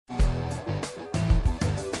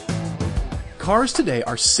Cars today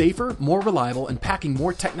are safer, more reliable, and packing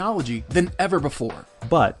more technology than ever before.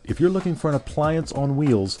 But if you're looking for an appliance on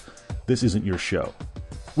wheels, this isn't your show.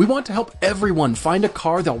 We want to help everyone find a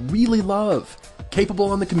car they'll really love,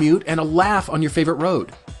 capable on the commute and a laugh on your favorite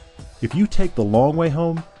road. If you take the long way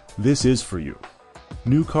home, this is for you.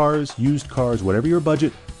 New cars, used cars, whatever your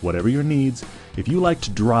budget, whatever your needs, if you like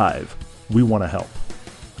to drive, we want to help.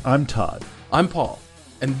 I'm Todd. I'm Paul,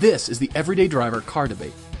 and this is the Everyday Driver Car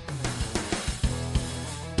Debate.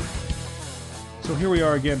 So here we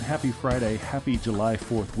are again. Happy Friday. Happy July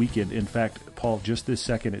 4th weekend. In fact, Paul, just this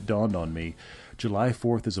second it dawned on me. July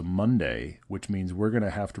 4th is a Monday, which means we're going to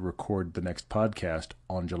have to record the next podcast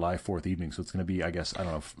on July 4th evening. So it's going to be, I guess, I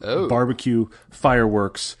don't know, barbecue,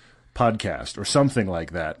 fireworks podcast or something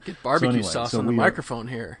like that. Get barbecue sauce on the microphone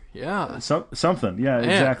here. Yeah. Something. Yeah,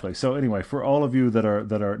 exactly. So anyway, for all of you that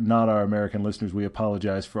are not our American listeners, we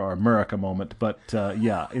apologize for our America moment. But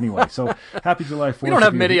yeah, anyway, so happy July 4th. We don't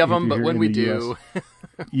have many of them, but when we do.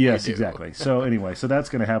 Yes, exactly. So anyway, so that's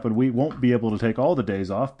going to happen. We won't be able to take all the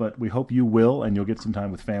days off, but we hope you will, and you'll get some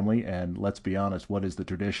time with family. And let's be honest, what is the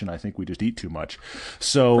tradition? I think we just eat too much.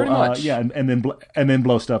 So pretty much. yeah, and then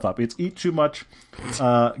blow stuff up. It's eat too much,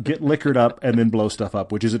 get liquored up, and then blow stuff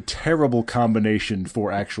up, which is a terrible combination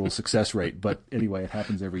for actual success rate. But anyway, it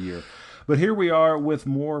happens every year. But here we are with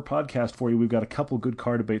more podcast for you. We've got a couple good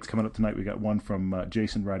car debates coming up tonight. We got one from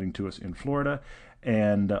Jason writing to us in Florida,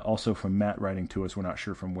 and also from Matt writing to us. We're not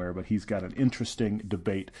sure from where, but he's got an interesting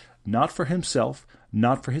debate, not for himself,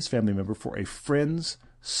 not for his family member, for a friend's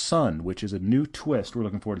son, which is a new twist. We're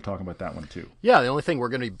looking forward to talking about that one too. Yeah, the only thing we're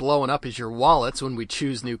going to be blowing up is your wallets when we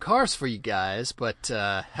choose new cars for you guys. But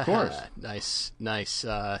of course, nice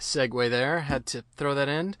segue there. Had to throw that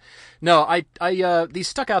in. No, I these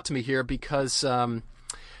stuck out to me here because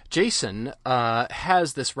Jason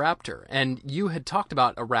has this Raptor, and you had talked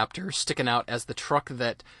about a Raptor sticking out as the truck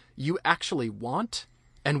that you actually want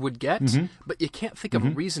and would get, but you can't think of a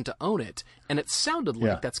reason to own it. And it sounded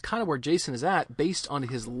like that's kind of where Jason is at based on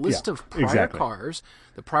his list of prior cars,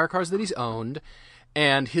 the prior cars that he's owned,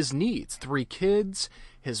 and his needs. 3 kids,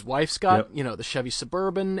 his wife's got, the Chevy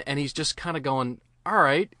Suburban, and he's just kind of going, all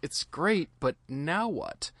right, it's great, but now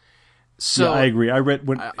what? So yeah, I agree. I read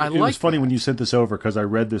when it was funny when you sent this over, because I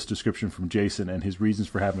read this description from Jason, and his reasons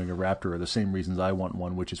for having a Raptor are the same reasons I want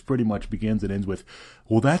one, which is pretty much begins and ends with,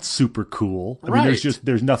 "Well, that's super cool." I mean,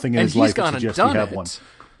 there's nothing in his life that suggests you have one.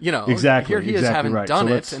 Exactly. Here he is having right. done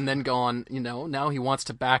it, and then gone. Now he wants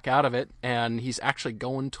to back out of it, and he's actually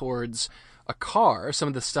going towards a car. Some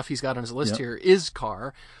of the stuff he's got on his list here is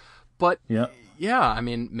car, but I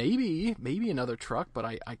mean, maybe another truck, but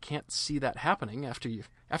I can't see that happening after you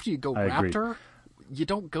go Raptor. You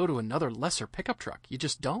don't go to another lesser pickup truck. You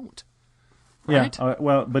just don't. Right? Yeah,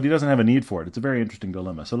 well, but he doesn't have a need for it. It's a very interesting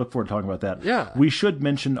dilemma. So look forward to talking about that. Yeah. We should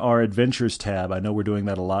mention our Adventures tab. I know we're doing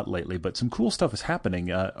that a lot lately, but some cool stuff is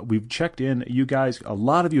happening. We've checked in. You guys, a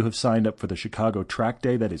lot of you have signed up for the Chicago Track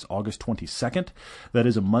Day. That is August 22nd. That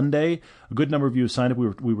is a Monday. A good number of you have signed up.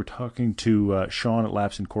 We were talking to Sean at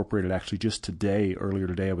Laps Incorporated actually just earlier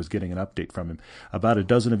today. I was getting an update from him. About a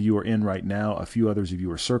dozen of you are in right now. A few others of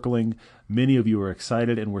you are circling. Many of you are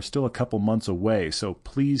excited, and we're still a couple months away. So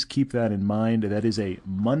please keep that in mind. That is a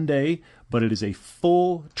Monday, but it is a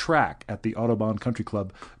full track at the Audubon Country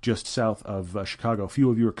Club just south of Chicago. A few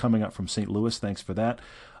of you are coming up from St. Louis. Thanks for that.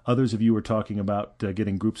 Others of you are talking about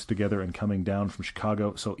getting groups together and coming down from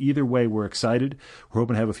Chicago. So either way, we're excited. We're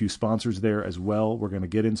hoping to have a few sponsors there as well. We're going to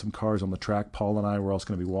get in some cars on the track. Paul and I, we're also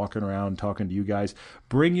going to be walking around talking to you guys.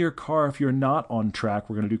 Bring your car if you're not on track.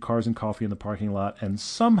 We're going to do cars and coffee in the parking lot. And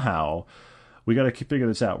somehow we got to figure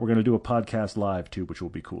this out. We're going to do a podcast live too, which will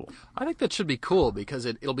be cool. I think that should be cool because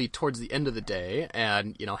it'll be towards the end of the day,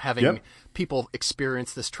 and having people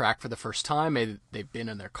experience this track for the first time. Maybe they've been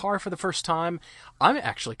in their car for the first time. I'm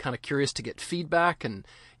actually kind of curious to get feedback and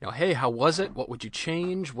hey, how was it? What would you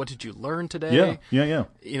change? What did you learn today?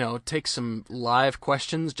 Yeah. Take some live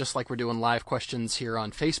questions, just like we're doing live questions here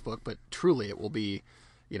on Facebook. But truly, it will be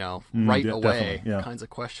right away kinds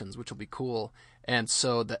of questions, which will be cool. And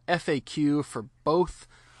so the FAQ for both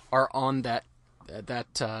are on that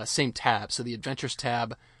same tab. So the Adventures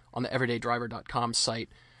tab on the everydaydriver.com site,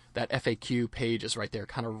 that FAQ page is right there,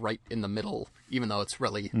 kind of right in the middle, even though it's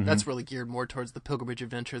really that's really geared more towards the Pilgrimage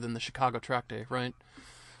Adventure than the Chicago Track Day, right?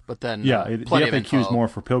 But then the FAQ is more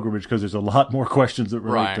for pilgrimage because there's a lot more questions that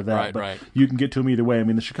relate to that. But you can get to them either way. I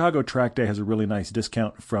mean, the Chicago Track Day has a really nice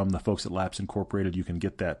discount from the folks at Laps Incorporated. You can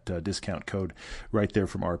get that discount code right there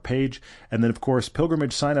from our page. And then, of course,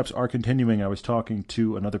 pilgrimage signups are continuing. I was talking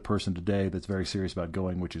to another person today that's very serious about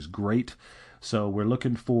going, which is great. So we're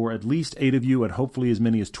looking for at least 8 of you and hopefully as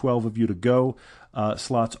many as 12 of you to go.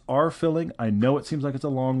 Slots are filling. I know it seems like it's a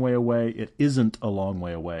long way away. It isn't a long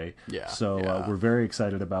way away. Yeah. So we're very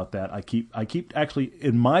excited about that. I keep actually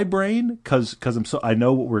in my brain because I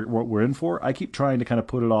know what we're in for. I keep trying to kind of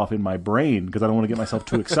put it off in my brain because I don't want to get myself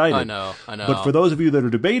too excited. I know. But for those of you that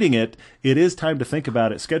are debating it, it is time to think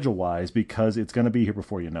about it schedule wise because it's going to be here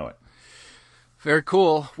before you know it. Very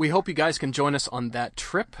cool. We hope you guys can join us on that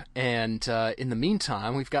trip. And in the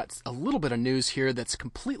meantime, we've got a little bit of news here that's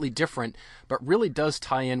completely different, but really does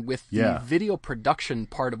tie in with the video production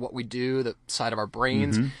part of what we do, the side of our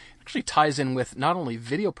brains. It actually ties in with not only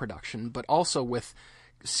video production, but also with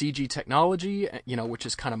CG technology, which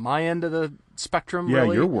is kind of my end of the spectrum. Yeah,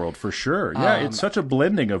 really. Your world for sure. Yeah, it's such a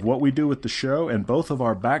blending of what we do with the show and both of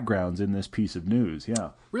our backgrounds in this piece of news. Yeah,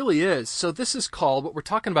 really is. So this is called, what we're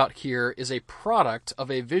talking about here is a product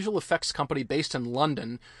of a visual effects company based in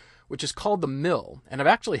London, which is called The Mill. And I've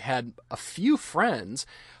actually had a few friends.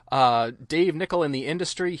 Dave Nickel in the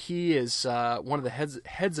industry, he is one of the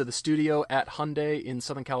heads of the studio at Hyundai in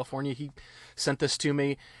Southern California. He sent this to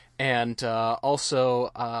me. And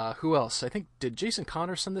also, who else? I think, did Jason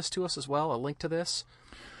Connor send this to us as well, a link to this?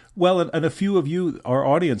 Well, and a few of you, our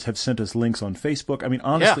audience, have sent us links on Facebook. I mean,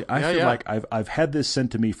 honestly, I feel like I've had this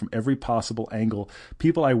sent to me from every possible angle.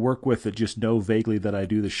 People I work with that just know vaguely that I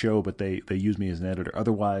do the show, but they use me as an editor.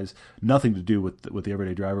 Otherwise, nothing to do with the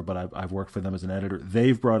Everyday Driver, but I've worked for them as an editor.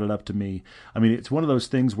 They've brought it up to me. I mean, it's one of those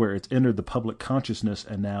things where it's entered the public consciousness,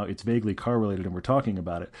 and now it's vaguely car-related, and we're talking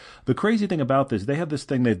about it. The crazy thing about this, they have this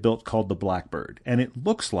thing they've built called the Blackbird, and it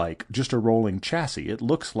looks like just a rolling chassis. It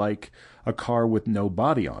looks like a car with no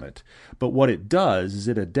body on it. But what it does is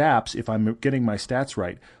it adapts, if I'm getting my stats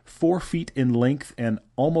right, 4 feet in length and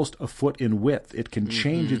almost a foot in width. It can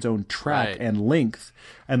change its own track and length.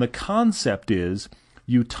 And the concept is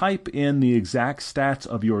you type in the exact stats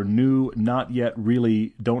of your new, not yet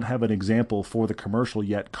really, don't have an example for the commercial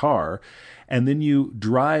yet car, and then you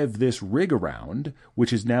drive this rig around,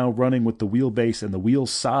 which is now running with the wheelbase and the wheel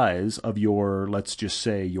size of your, let's just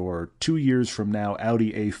say, your 2 years from now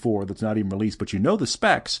Audi A4 that's not even released, but you know the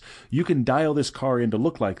specs. You can dial this car in to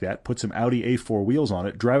look like that, put some Audi A4 wheels on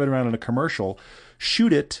it, drive it around in a commercial,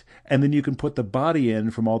 shoot it, and then you can put the body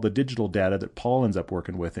in from all the digital data that Paul ends up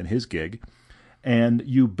working with in his gig. And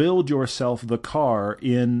you build yourself the car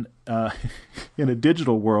in in a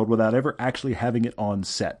digital world without ever actually having it on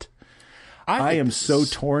set. I am so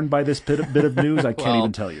torn by this bit of news, I can't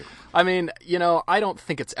even tell you. I mean, I don't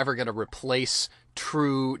think it's ever going to replace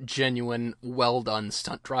true, genuine, well-done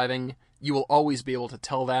stunt driving. You will always be able to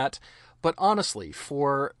tell that. But honestly,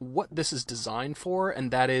 for what this is designed for, and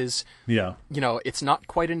that is, it's not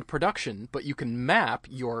quite in production, but you can map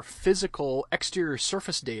your physical exterior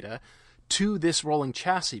surface data to this rolling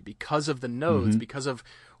chassis because of the nodes, because of,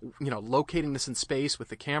 locating this in space with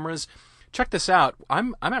the cameras. Check this out.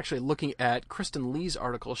 I'm actually looking at Kristen Lee's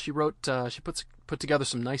article. She wrote, she put together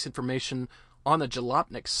some nice information on the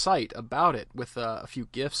Jalopnik site about it with a few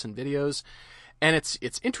GIFs and videos. And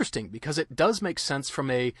it's interesting because it does make sense from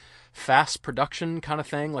a fast production kind of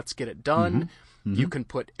thing. Let's get it done. You can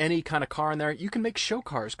put any kind of car in there. You can make show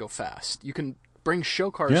cars go fast. You can bring show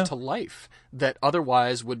cars to life that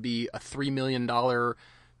otherwise would be a $3 million,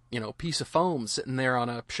 piece of foam sitting there on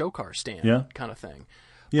a show car stand kind of thing.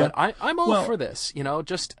 Yeah. But I'm all for this,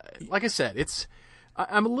 just like I said,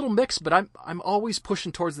 I'm a little mixed, but I'm always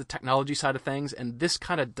pushing towards the technology side of things, and this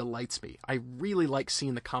kind of delights me. I really like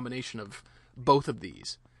seeing the combination of both of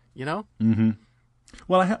these,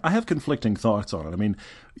 Well, I have conflicting thoughts on it. I mean,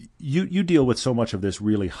 you deal with so much of this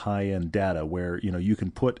really high-end data where, you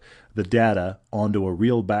can put the data onto a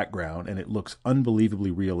real background and it looks unbelievably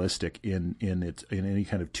realistic in any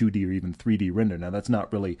kind of 2D or even 3D render. Now, that's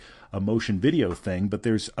not really a motion video thing, but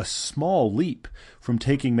there's a small leap from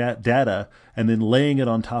taking that data and then laying it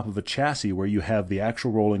on top of a chassis where you have the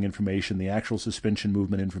actual rolling information, the actual suspension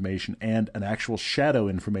movement information, and an actual shadow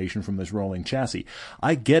information from this rolling chassis.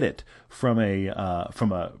 I get it from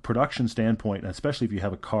a production standpoint, especially if you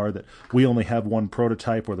have a car that we only have one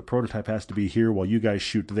prototype or the prototype has to be here while you guys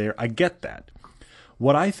shoot there. I get that.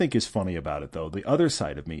 What I think is funny about it, though, the other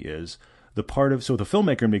side of me is the part of, so the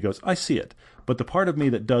filmmaker in me goes, I see it. But the part of me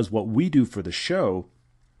that does what we do for the show,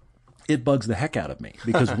 it bugs the heck out of me.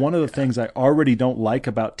 Because one of the things I already don't like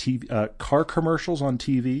about TV, car commercials on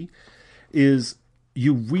TV is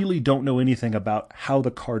you really don't know anything about how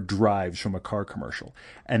the car drives from a car commercial.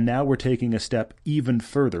 And now we're taking a step even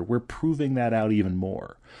further. We're proving that out even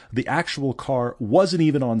more. The actual car wasn't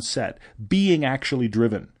even on set, being actually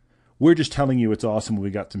driven We're just telling you it's awesome. We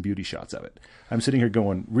got some beauty shots of it. I'm sitting here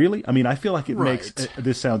going, really? I mean, I feel like it makes,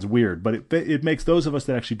 this sounds weird, but it makes those of us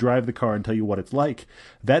that actually drive the car and tell you what it's like,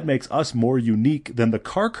 that makes us more unique than the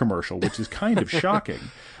car commercial, which is kind of shocking.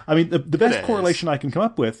 I mean, the best correlation I can come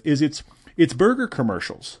up with is it's burger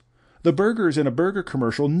commercials. The burgers in a burger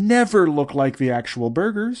commercial never look like the actual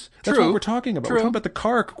burgers. That's what we're talking about. We're talking about the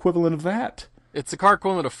car equivalent of that. It's the car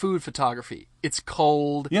equivalent of food photography. It's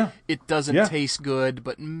cold. Yeah. It doesn't taste good,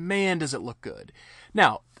 but man, does it look good.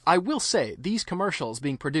 Now, I will say, these commercials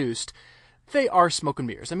being produced, they are smoke and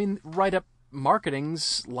mirrors. I mean, right up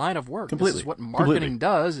marketing's line of work. Completely. This is what marketing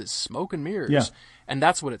does, is smoke and mirrors. Yeah. And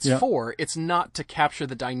that's what it's for. It's not to capture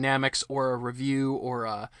the dynamics or a review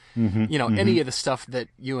or any of the stuff that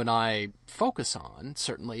you and I focus on,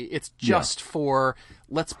 certainly. It's just for,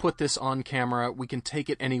 let's put this on camera. We can take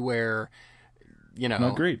it anywhere,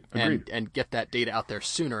 Agreed. And get that data out there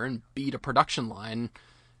sooner and beat a production line,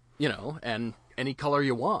 and any color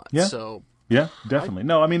you want. Yeah. So yeah, definitely.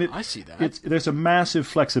 I see that. There's a massive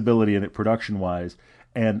flexibility in it production wise.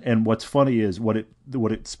 And what's funny is what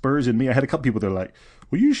it spurs in me. I had a couple people that are like,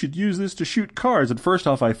 well, you should use this to shoot cars. And first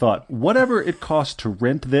off, I thought, whatever it costs to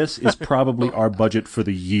rent this is probably our budget for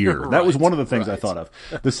the year. That was one of the things I thought of.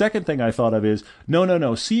 The second thing I thought of is,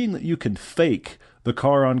 no. Seeing that you can fake the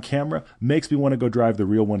car on camera makes me want to go drive the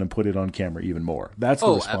real one and put it on camera even more. That's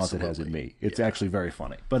the response it has in me. It's actually very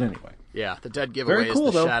funny. But anyway. Yeah, the dead giveaway is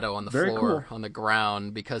the shadow on the Very floor, on the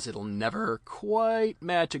ground, because it'll never quite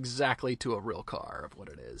match exactly to a real car of what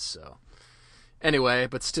it is. So, anyway,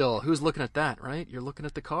 but still, who's looking at that, right? You're looking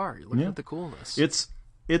at the car. You're looking at the coolness.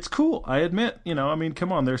 It's cool, I admit.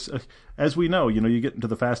 Come on. There's, as we know, you get into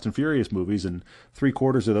the Fast and Furious movies, and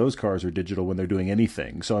 3/4 of those cars are digital when they're doing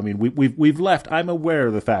anything. So I mean, we've left. I'm aware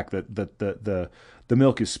of the fact that the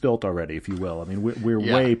milk is spilt already, if you will. I mean, we're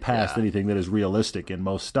way past anything that is realistic in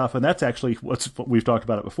most stuff, and that's actually we've talked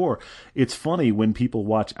about it before. It's funny when people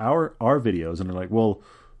watch our videos and they're like, well,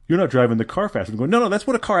 you're not driving the car fast. I'm going, no, that's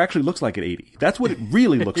what a car actually looks like at 80. That's what it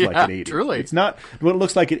really looks like at 80. Truly. It's not what it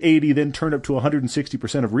looks like at 80, then turned up to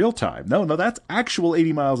 160% of real time. No, that's actual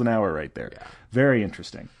 80 miles an hour right there. Yeah. Very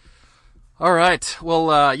interesting. All right. Well,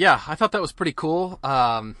 I thought that was pretty cool.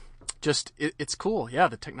 It's cool. Yeah,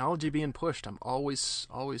 the technology being pushed. I'm always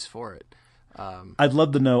for it. I'd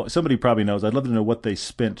love to know, somebody probably knows, I'd love to know what they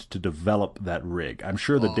spent to develop that rig. I'm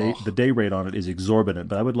sure the day rate on it is exorbitant,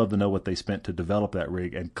 but I would love to know what they spent to develop that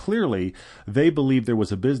rig. And clearly, they believe there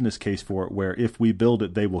was a business case for it where if we build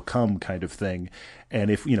it, they will come kind of thing.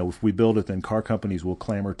 And if we build it, then car companies will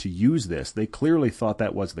clamor to use this. They clearly thought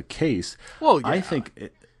that was the case. Well, yeah. I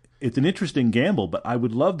think it's an interesting gamble, but I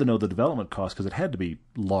would love to know the development cost because it had to be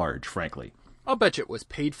large, frankly. I'll bet you it was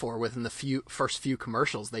paid for within the first few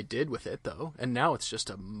commercials they did with it, though, and now it's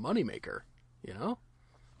just a moneymaker.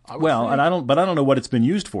 I don't know what it's been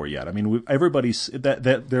used for yet. I mean, everybody's that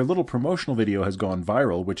their little promotional video has gone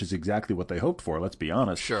viral, which is exactly what they hoped for. Let's be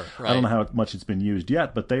honest. Sure, right. I don't know how much it's been used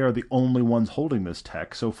yet, but they are the only ones holding this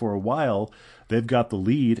tech. So for a while, they've got the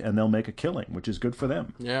lead, and they'll make a killing, which is good for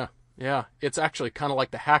them. Yeah. It's actually kind of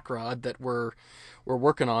like the hack rod that we're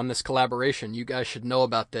working on, this collaboration. You guys should know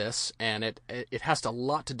about this, and it has a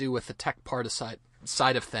lot to do with the tech part of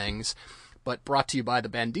side of things, but brought to you by the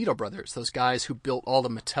Bandito brothers, those guys who built all the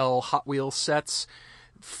Mattel Hot Wheels sets,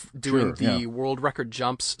 doing the world record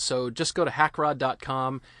jumps. So just go to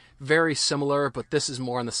hackrod.com. Very similar, but this is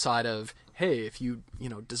more on the side of, hey, if you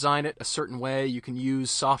design it a certain way, you can use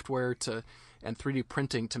software and 3D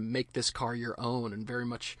printing to make this car your own and very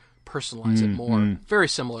much personalize it more. Very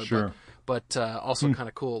similar, sure. but also kind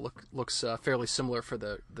of cool. Looks fairly similar for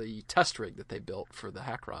the test rig that they built for the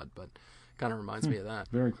hack rod, but kind of reminds me of that.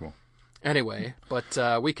 Very cool. Anyway,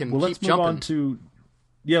 but we can let's keep jumping.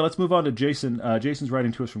 Let's move on to Jason. Jason's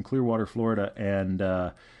writing to us from Clearwater, Florida,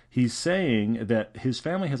 and he's saying that his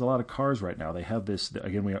family has a lot of cars right now. They have this,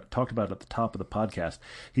 again, we talked about it at the top of the podcast.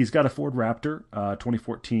 He's got a Ford Raptor,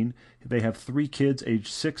 2014. They have 3 kids, aged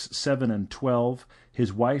 6, 7, and 12.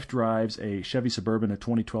 His wife drives a Chevy Suburban, a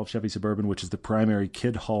 2012 Chevy Suburban, which is the primary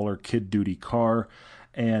kid hauler, kid duty car.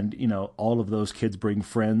 And, all of those kids bring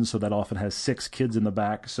friends, so that often has 6 kids in the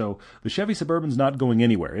back. So the Chevy Suburban's not going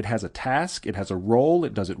anywhere. It has a task, it has a role,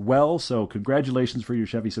 it does it well, so congratulations for your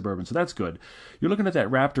Chevy Suburban. So that's good. You're looking at that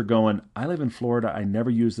Raptor going, I live in Florida, I never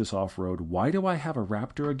use this off-road. Why do I have a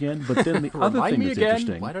Raptor again? But then the other thing that's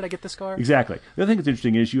interesting... Why did I get this car? Exactly. The other thing that's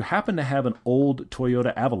interesting is you happen to have an old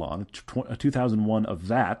Toyota Avalon, a 2001 of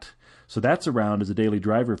that. So that's around as a daily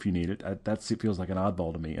driver if you need it. It feels like an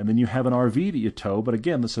oddball to me. And then you have an RV that you tow, but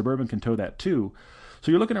again, the Suburban can tow that too.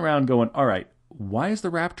 So you're looking around going, all right, why is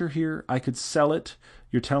the Raptor here? I could sell it.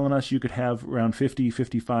 You're telling us you could have around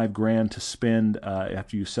 55 grand to spend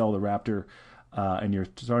after you sell the Raptor, and you're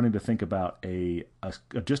starting to think about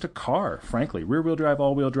just a car, frankly. Rear-wheel drive,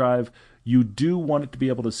 all-wheel drive. You do want it to be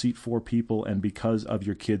able to seat 4 people, and because of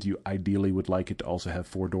your kids, you ideally would like it to also have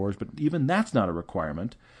 4 doors, but even that's not a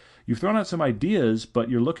requirement. You've thrown out some ideas, but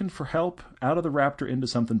you're looking for help out of the Raptor into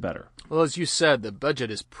something better. Well, as you said, the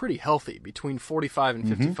budget is pretty healthy, between 45 and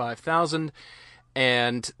 55,000.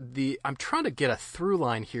 And I'm trying to get a through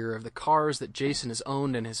line here of the cars that Jason has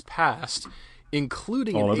owned in his past,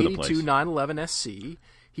 including an 82 911 SC.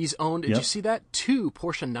 He's owned, did you see that? 2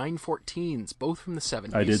 Porsche 914s, both from the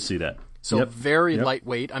 70s. I did see that. So very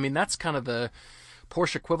lightweight. I mean, that's kind of the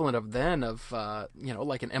Porsche equivalent of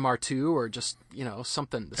like an MR2 or just,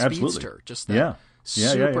 something, the Speedster. Just the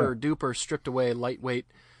super duper stripped away lightweight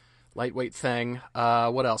thing.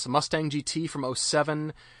 What else? A Mustang GT from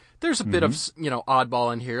 07. There's a bit of,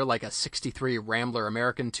 oddball in here, like a 63 Rambler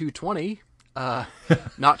American 220.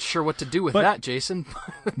 Not sure what to do with that, Jason.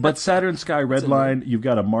 But Saturn Sky Redline, you've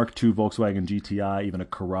got a Mark II Volkswagen GTI, even a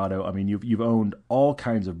Corrado. I mean, you've owned all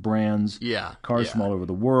kinds of brands, cars from all over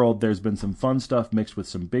the world. There's been some fun stuff mixed with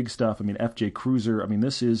some big stuff. I mean, FJ Cruiser. I mean,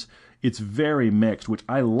 it's very mixed, which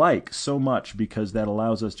I like so much because that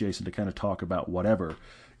allows us, Jason, to kind of talk about whatever.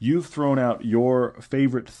 You've thrown out your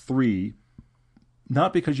favorite 3.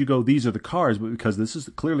 Not because you go, these are the cars, but because this is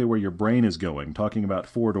clearly where your brain is going, talking about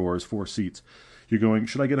 4 doors, 4 seats. You're going,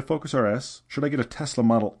 should I get a Focus RS? Should I get a Tesla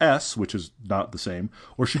Model S, which is not the same?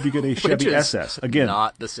 Or should you get a Chevy SS? Again,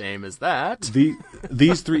 not the same as that.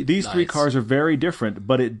 These three cars are very different,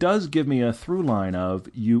 but it does give me a through line of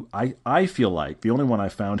you. I feel like the only one I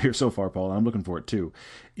found here so far, Paul, and I'm looking for it too,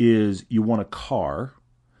 is you want a car.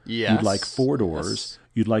 Yes. You'd like 4 doors. Yes.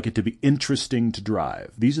 You'd like it to be interesting to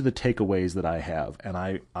drive. These are the takeaways that I have. And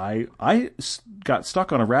I got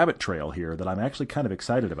stuck on a rabbit trail here that I'm actually kind of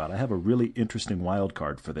excited about. I have a really interesting wild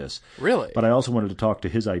card for this. Really? But I also wanted to talk to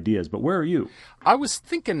his ideas. But where are you? I was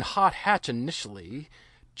thinking hot hatch initially,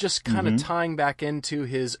 just kind of tying back into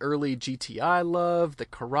his early GTI love, the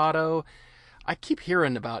Corrado. I keep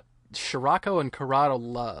hearing about Scirocco and Corrado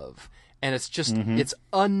love. And it's just, it's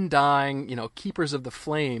undying, keepers of the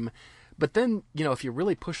flame. But then, if you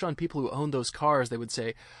really push on people who own those cars, they would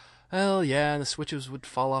say, well, yeah, and the switches would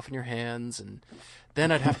fall off in your hands, and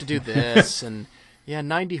then I'd have to do this, and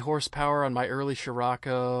 90 horsepower on my early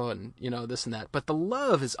Scirocco, and, this and that. But the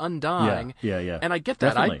love is undying. Yeah. And I get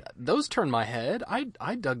that. Definitely. Those turned my head.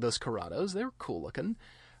 I dug those Corrados. They were cool looking.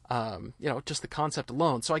 Just the concept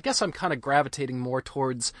alone. So I guess I'm kind of gravitating more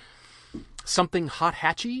towards something hot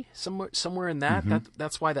hatchy somewhere in that.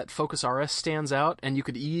 That's why that Focus RS stands out, and you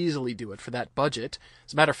could easily do it for that budget.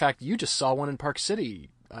 As a matter of fact, you just saw one in Park City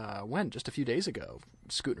just a few days ago,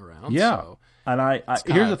 scooting around. So and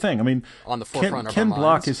here's the thing. I mean, on the forefront of Ken our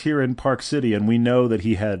Block minds. is here in Park City, and we know that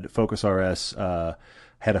he had Focus RS.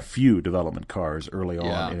 Had a few development cars early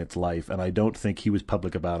on in its life, and I don't think he was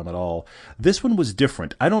public about them at all. This one was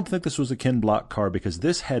different. I don't think this was a Ken Block car because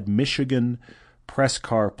this had Michigan press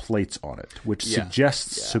car plates on it, which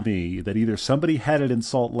suggests to me that either somebody had it in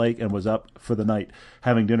Salt Lake and was up for the night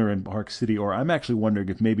having dinner in Park City, or I'm actually wondering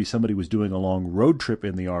if maybe somebody was doing a long road trip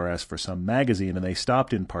in the RS for some magazine and they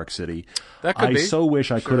stopped in Park City. That could be. So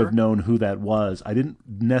wish I could have known who that was. I didn't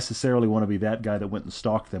necessarily want to be that guy that went and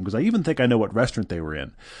stalked them, because I even think I know what restaurant they were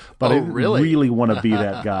in. But I didn't really want to be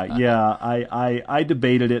that guy. Yeah, I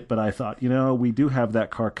debated it, but I thought, we do have that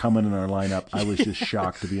car coming in our lineup. I was just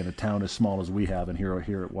shocked to be in a town as small as we have, and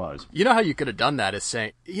here it was. You know how you could have done that is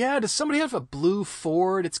saying, does somebody have a blue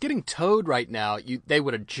Ford? It's getting towed right now. They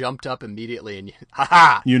would have jumped up immediately and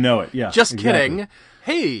ha-ha! You know it, yeah. Just kidding.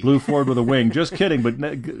 Hey! Blue Ford with a wing. Just kidding, but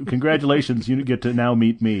congratulations, you get to now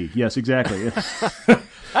meet me. Yes, exactly.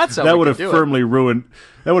 That's how that would have firmly ruined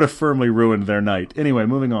their night. Anyway,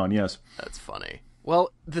 moving on, yes. That's funny.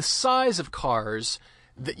 Well, the size of cars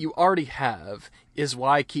that you already have is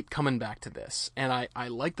why I keep coming back to this. And I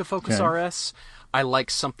like the Focus RS. I like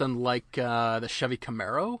something like the Chevy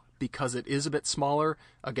Camaro because it is a bit smaller.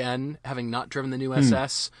 Again, having not driven the new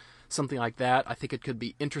SS, something like that, I think it could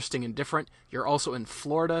be interesting and different. You're also in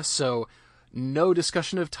Florida, so no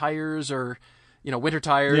discussion of tires or winter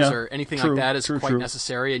tires or anything like that is quite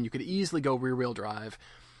necessary, and you could easily go rear-wheel drive.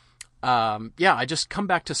 I just come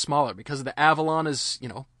back to smaller because the Avalon is,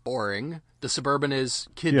 boring. The Suburban is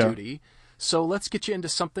kid duty. So let's get you into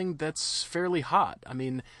something that's fairly hot. I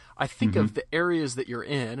mean, I think of the areas that you're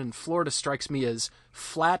in, and Florida strikes me as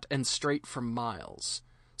flat and straight for miles.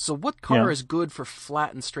 So what car is good for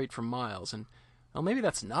flat and straight for miles? And, well, maybe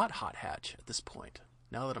that's not hot hatch at this point.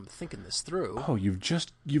 now that I'm thinking this through. Oh, you've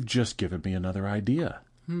just given me another idea.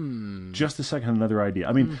 Just a second, another idea.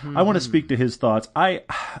 I mean, I want to speak to his thoughts.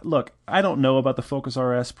 Look, I don't know about the Focus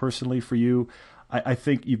RS personally for you. I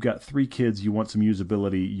think you've got 3 kids. You want some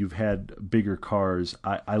usability. You've had bigger cars.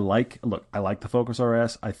 I like the Focus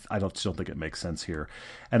RS. I don't think it makes sense here.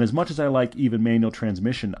 And as much as I like even manual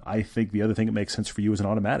transmission, I think the other thing that makes sense for you is an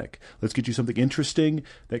automatic. Let's get you something interesting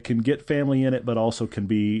that can get family in it, but also can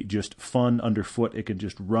be just fun underfoot. It can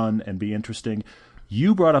just run and be interesting.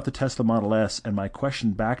 You brought up the Tesla Model S, and my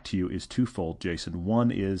question back to you is twofold, Jason. One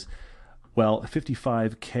is, well,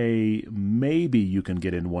 55K, maybe you can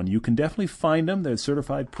get in one. You can definitely find them. There's a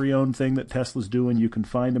certified pre-owned thing that Tesla's doing. You can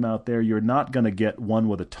find them out there. You're not going to get one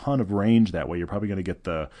with a ton of range that way. You're probably going to get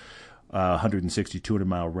the 160,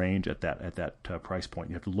 200-mile range at that price point.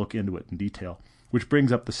 You have to look into it in detail, which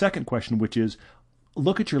brings up the second question, which is,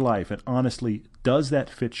 look at your life, and honestly, does that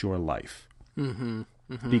fit your life?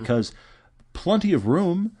 Because plenty of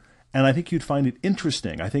room, and I think you'd find it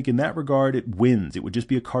interesting. I think in that regard, it wins. It would just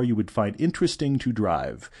be a car you would find interesting to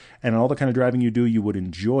drive. And all the kind of driving you do, you would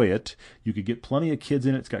enjoy it. You could get plenty of kids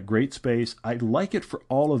in it. It's got great space. I like it for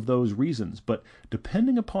all of those reasons. But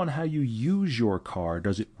depending upon how you use your car,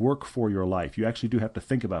 does it work for your life? You actually do have to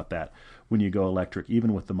think about that when you go electric,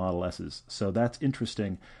 even with the Model S's. So that's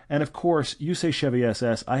interesting. And of course, you say Chevy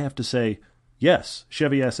SS. I have to say, yes,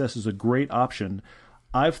 Chevy SS is a great option.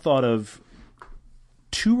 I've thought of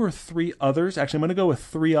 2 or 3 others. Actually, I'm going to go with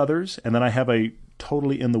 3 others, and then I have a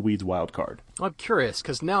totally in the weeds wild card. I'm curious,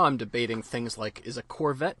 because now I'm debating things like, is a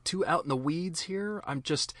Corvette too out in the weeds here?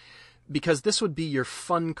 Because this would be your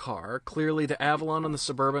fun car. Clearly, the Avalon and the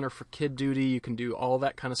Suburban are for kid duty. You can do all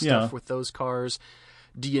that kind of stuff with those cars.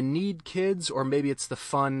 Do you need kids, or maybe it's the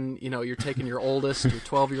fun, you're taking your oldest, your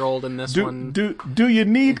 12-year-old in this one? Do you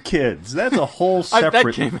need kids? That's a whole separate,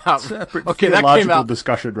 that came out, theological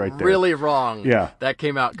discussion right there. Really wrong. Yeah. That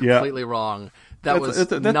came out completely wrong. That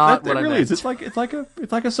really is. It's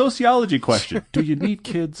like a sociology question. Do you need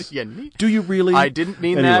kids? Do you really? I didn't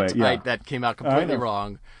mean anyway, that. Yeah. That came out completely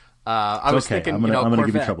wrong. I was thinking, I'm going to give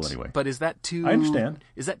you Corvette, trouble anyway. But is that too? I understand.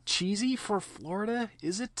 Is that cheesy for Florida?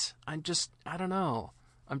 Is it? I don't know.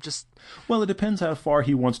 Well, it depends how far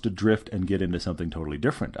he wants to drift and get into something totally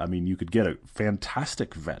different. I mean, you could get a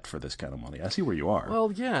fantastic vet for this kind of money. I see where you are.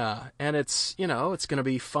 Well, yeah, and it's going to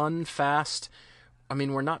be fun, fast. I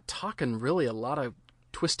mean, we're not talking really a lot of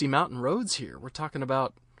twisty mountain roads here. We're talking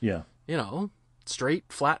about straight,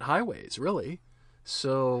 flat highways, really.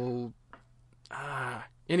 So,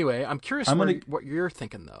 anyway, I'm curious what you're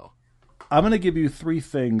thinking, though. I'm going to give you 3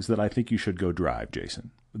 things that I think you should go drive,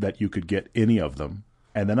 Jason, that you could get any of them.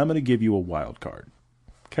 And then I'm going to give you a wild card,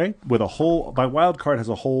 okay? My wild card has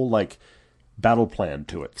a whole battle plan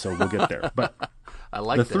to it, so we'll get there. But I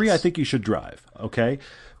like the 3 I think you should drive, okay?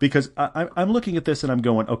 Because I'm looking at this and I'm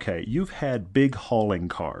going, okay, you've had big hauling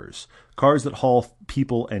cars that haul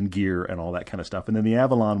people and gear and all that kind of stuff, and then the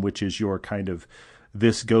Avalon, which is your kind of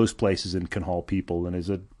this goes places and can haul people and is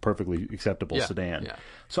a perfectly acceptable sedan. Yeah.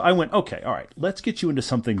 So I went, okay, all right, let's get you into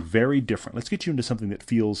something very different. Let's get you into something that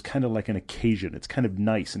feels kind of like an occasion. It's kind of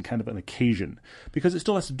nice and kind of an occasion because it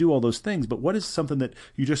still has to do all those things. But what is something that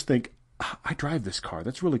you just think, I drive this car.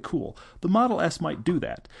 That's really cool. The Model S might do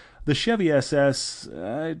that. The Chevy SS,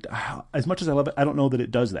 as much as I love it, I don't know that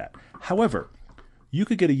it does that. However, you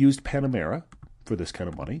could get a used Panamera for this kind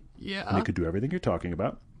of money. Yeah. And it could do everything you're talking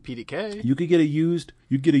about. PDK. You get a used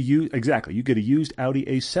Audi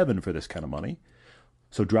A7 for this kind of money.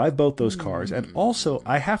 So drive both those cars. And also,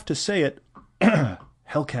 I have to say it,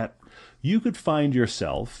 Hellcat, you could find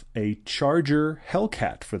yourself a Charger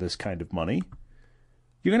Hellcat for this kind of money.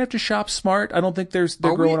 You're going to have to shop smart. I don't think they're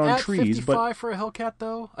growing on trees. Are we at 55 for a Hellcat,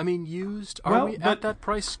 though? I mean, used? Are we at that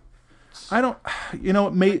price? I don't,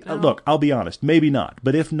 look, I'll be honest, maybe not.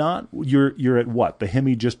 But if not, you're at what? The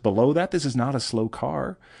Hemi just below that? This is not a slow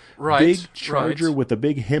car. Right. Big Charger with a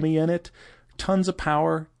big Hemi in it, tons of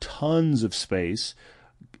power, tons of space.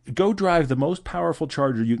 Go drive the most powerful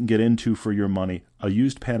Charger you can get into for your money, a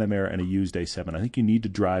used Panamera and a used A7. I think you need to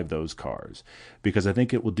drive those cars because I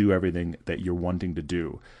think it will do everything that you're wanting to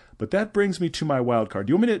do. But that brings me to my wild card.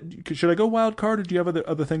 Do you want me to? Should I go wild card, or do you have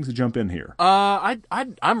other things to jump in here?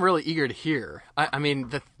 I'm really eager to hear. I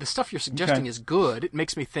mean, the stuff you're suggesting is good. It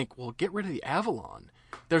makes me think. Well, get rid of the Avalon.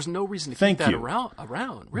 There's no reason to keep that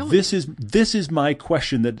around. Really, this is my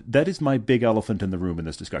question. That is my big elephant in the room in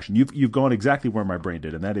this discussion. You've gone exactly where my brain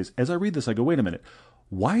did, and that is, as I read this, I go, wait a minute.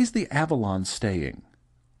 Why is the Avalon staying?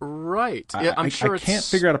 Right. Yeah, I'm sure I can't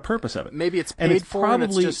figure out a purpose of it. Maybe it's paid for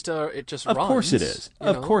probably, and it's it just runs. Of course it is.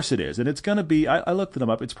 Of course it is. And it's going to be, I looked them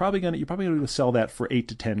up, you're probably going to sell that for $8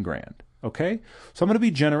 to $10 grand. Okay? So I'm going to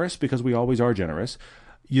be generous because we always are generous.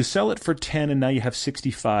 You sell it for 10 and now you have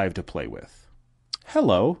 65 to play with.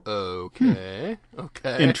 Hello. Okay.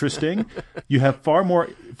 Okay. Interesting. You have far more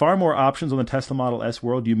options on the Tesla Model S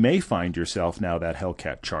world. You may find yourself now that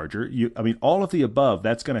Hellcat Charger. All of the above,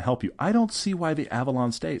 that's going to help you. I don't see why the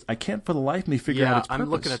Avalon stays. I can't for the life of me figure out its purpose. I'm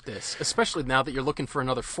looking at this, especially now that you're looking for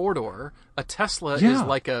another four-door. A Tesla is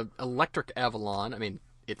like a electric Avalon. I mean,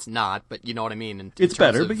 it's not, but you know what I mean. It's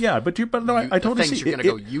better, but I totally see. Things you're going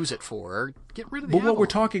to go use it for. Get rid of the Avalon. But what we're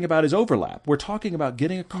talking about is overlap. We're talking about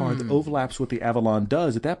getting a car that overlaps what the Avalon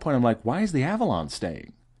does. At that point, I'm like, why is the Avalon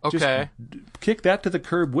staying? Okay. Just kick that to the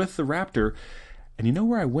curb with the Raptor. And you know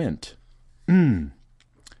where I went?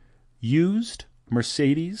 Used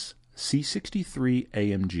Mercedes C63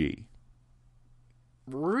 AMG.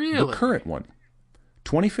 Really? The current one.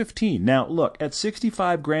 2015. Now, look, at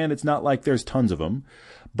 65 grand, it's not like there's tons of them.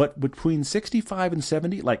 But between 65 and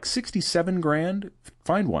 70, like 67 grand,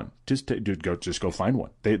 find one. Just go find one.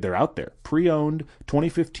 They're out there. Pre-owned,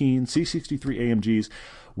 2015 C63 AMGs.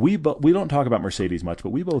 We don't talk about Mercedes much,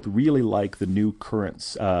 but we both really like the new current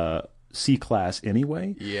C-Class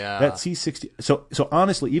anyway. Yeah. That C60. So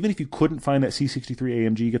honestly, even if you couldn't find that C63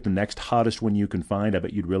 AMG, get the next hottest one you can find. I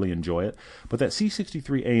bet you'd really enjoy it. But that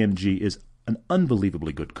C63 AMG is an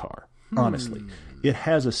unbelievably good car. Honestly, it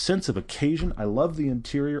has a sense of occasion. I love the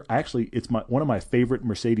interior. Actually, it's one of my favorite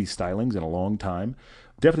Mercedes stylings in a long time.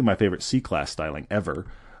 Definitely my favorite C-Class styling ever.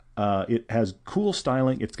 It has cool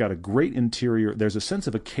styling. It's got a great interior. There's a sense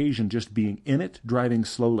of occasion just being in it, driving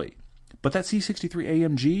slowly. But that C63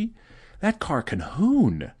 AMG, that car can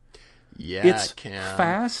hoon. Yeah, it's it can.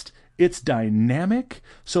 Fast. It's dynamic.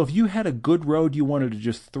 So if you had a good road you wanted to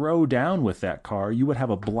just throw down with that car, you would have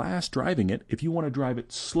a blast driving it. If you want to drive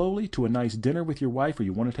it slowly to a nice dinner with your wife, or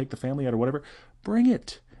you want to take the family out or whatever, bring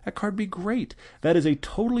it. That car would be great. That is a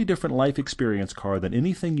totally different life experience car than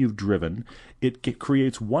anything you've driven. It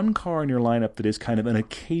creates one car in your lineup that is kind of an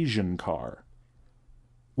occasion car.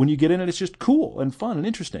 When you get in it, it's just cool and fun and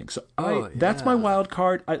interesting. So that's my wild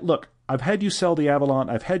card. Look, I've had you sell the Avalon.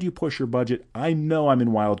 I've had you push your budget. I know I'm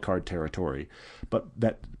in wild card territory. But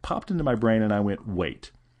that popped into my brain and I went,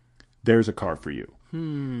 wait, there's a car for you.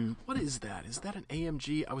 What is that? Is that an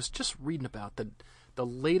AMG? I was just reading about the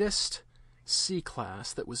latest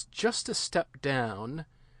C-Class that was just a step down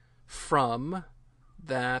from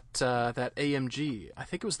that AMG. I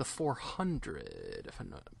think it was the 400, if I'm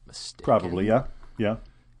not mistaken. Probably, yeah.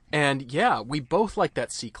 And yeah, we both like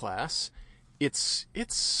that C-Class. It's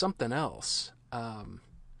something else.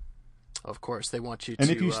 Of course, they want you to...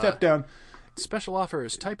 And if you step down... Special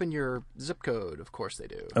offers, type in your zip code. Of course they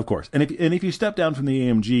do. Of course. And if you step down from the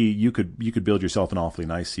AMG, you could build yourself an awfully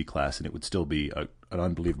nice C-Class, and it would still be an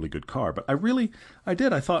unbelievably good car. But I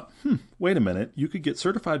thought, wait a minute. You could get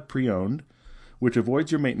certified pre-owned, which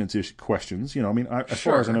avoids your maintenance questions. As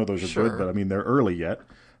far as I know, those are good, but they're early yet.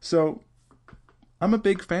 So... I'm a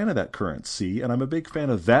big fan of that current C, and I'm a big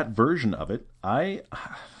fan of that version of it. I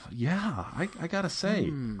gotta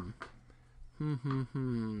say.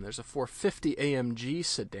 There's a 450 AMG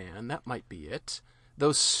sedan. That might be it.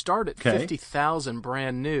 Those start at $50,000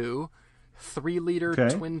 brand new. 3-liter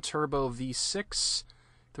twin-turbo V6,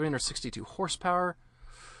 362 horsepower.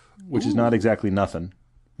 Which is not exactly nothing.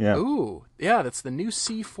 Yeah. Ooh, yeah, that's the new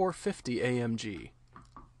C450 AMG.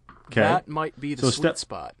 Okay. That might be the sweet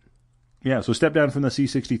spot. Yeah, so step down from the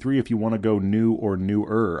C63 if you want to go new or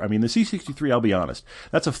newer. The C63, I'll be honest,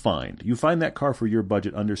 that's a find. You find that car for your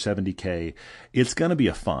budget under $70K, it's going to be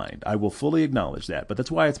a find. I will fully acknowledge that, but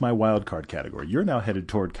that's why it's my wild card category. You're now headed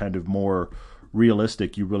toward kind of more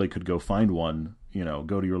realistic. You really could go find one,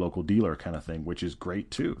 go to your local dealer kind of thing, which is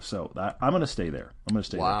great too. So I'm going to stay there. I'm going to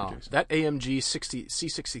stay there for Jason. That AMG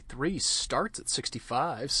C63 starts at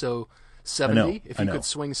 65, so 70 if you could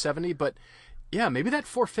swing 70, but... Yeah, maybe that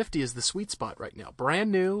 450 is the sweet spot right now. Brand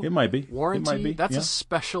new. It might be. Warranty. It might be. That's a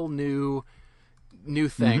special new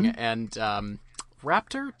thing. And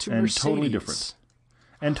Raptor to Mercedes. Totally different.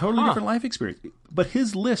 And totally different life experience. But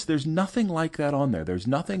his list, there's nothing like that on there. There's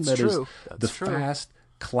nothing that is the fast,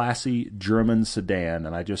 classy German sedan.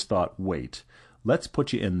 And I just thought, wait, let's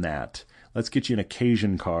put you in that. Let's get you an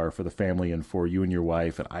occasion car for the family and for you and your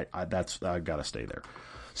wife. And I got to stay there.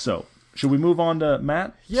 So... Should we move on to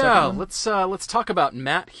Matt? Yeah, let's talk about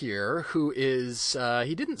Matt here, who is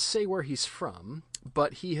he didn't say where he's from,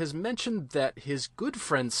 but he has mentioned that his good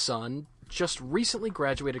friend's son just recently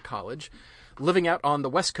graduated college, living out on the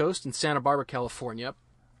West Coast in Santa Barbara, California.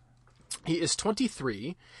 He is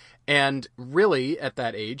 23, and really at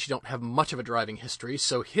that age, you don't have much of a driving history,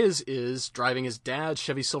 so his is driving his dad's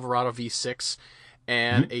Chevy Silverado V6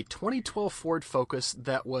 and a 2012 Ford Focus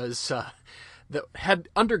that was that had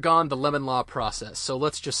undergone the lemon law process. So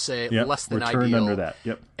let's just say less than returned ideal. under that.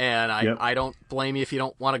 Yep. And I don't blame you if you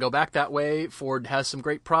don't want to go back that way. Ford has some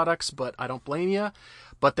great products, but I don't blame you.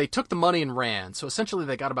 But they took the money and ran. So essentially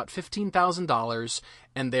they got about $15,000,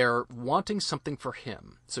 and they're wanting something for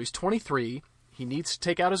him. So he's 23. He needs to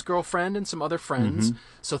take out his girlfriend and some other friends.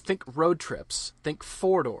 So think road trips. Think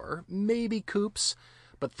four-door. Maybe coupes,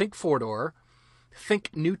 but think four-door.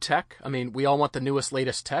 Think new tech. I mean, we all want the newest,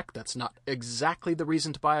 latest tech. That's not exactly the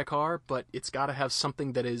reason to buy a car, but it's got to have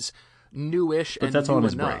something that is newish and that's new on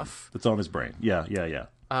his enough. brain. That's on his brain. Yeah.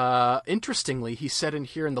 Interestingly, he said in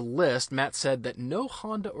here in the list, Matt said that no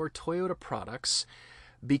Honda or Toyota products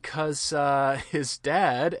because his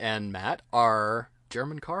dad and Matt are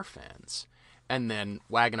German car fans. And then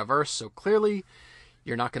wagon-averse, so clearly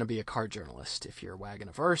you're not going to be a car journalist if you're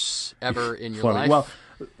wagon-averse ever in your life. Well,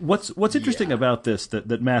 what's interesting about this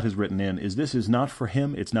that Matt has written in is this is not for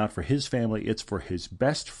him, it's not for his family, it's for his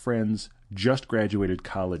best friend's just graduated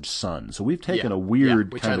college son. So we've taken a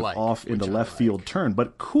weird kind of off into left field turn,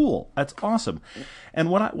 but cool. That's awesome. And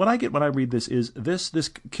what I get when I read this is this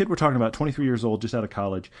kid we're talking about, 23 years old, just out of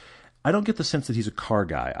college, I don't get the sense that he's a car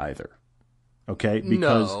guy either. Okay?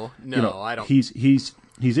 Because I don't.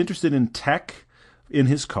 He's interested in tech in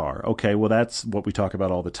his car. Okay, well, that's what we talk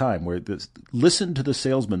about all the time, where listen to the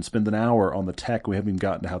salesman spend an hour on the tech. We haven't even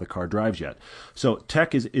gotten to how the car drives yet. So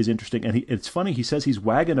tech is interesting. And it's funny, he says he's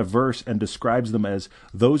wagon-averse and describes them as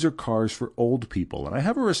those are cars for old people. And I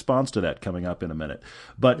have a response to that coming up in a minute.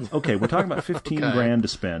 But, okay, we're talking about 15 grand to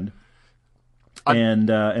spend.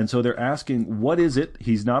 And so they're asking, what is it?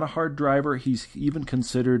 He's not a hard driver. He's even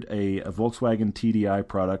considered a Volkswagen TDI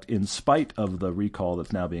product in spite of the recall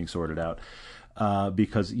that's now being sorted out.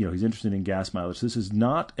 Because he's interested in gas mileage. This is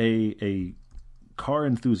not a car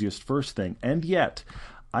enthusiast first thing, and yet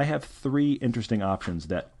I have three interesting options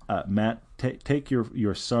that Matt take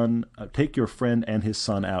your son, take your friend and his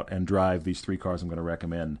son out and drive these three cars I'm going to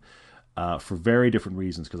recommend for very different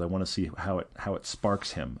reasons because I want to see how it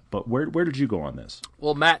sparks him. But where did you go on this?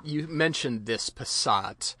 Well, Matt, you mentioned this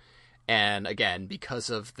Passat, and again because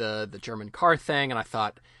of the German car thing, and I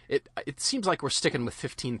thought it seems like we're sticking with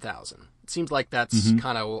 15,000. It seems like that's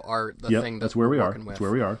kind of the thing that's where we are. With. That's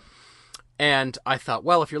where we are. And I thought,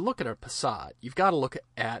 well, if you're looking at a Passat, you've got to look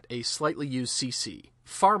at a slightly used CC.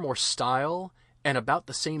 Far more style and about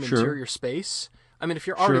the same interior space. I mean, if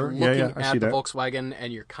you're already looking at the Volkswagen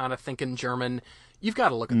and you're kind of thinking German, you've got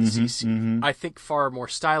to look at the CC. I think far more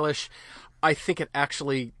stylish. I think it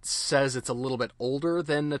actually says it's a little bit older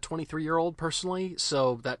than a 23-year-old personally,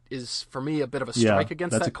 so that is, for me, a bit of a strike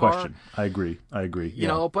against that car. That's a question. I agree. You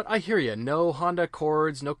know, but I hear you. No Honda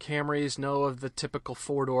Accords, no Camrys, no of the typical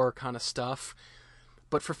four-door kind of stuff.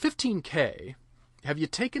 But for $15K, have you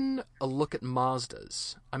taken a look at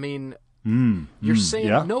Mazdas? I mean, you're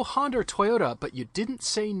saying no Honda or Toyota, but you didn't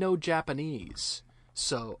say no Japanese.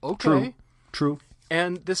 So, okay. True.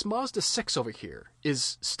 And this Mazda 6 over here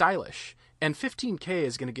is stylish. And $15K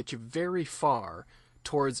is going to get you very far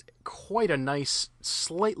towards quite a nice,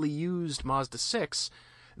 slightly used Mazda 6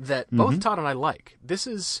 that both Todd and I like. This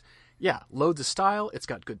is, loads of style. It's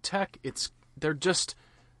got good tech. They're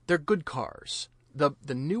good cars. The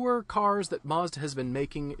newer cars that Mazda has been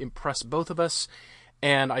making impress both of us.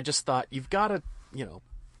 And I just thought, you've got to,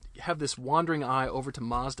 have this wandering eye over to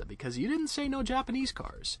Mazda because you didn't say no Japanese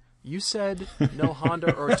cars. You said no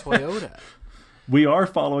Honda or Toyota. We are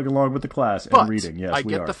following along with the class and reading. Yes, I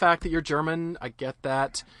get the fact that you're German. I get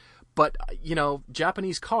that. But,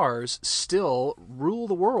 Japanese cars still rule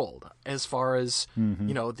the world as far as,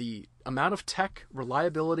 the amount of tech,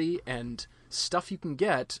 reliability, and stuff you can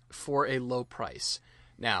get for a low price.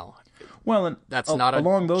 Now, that's not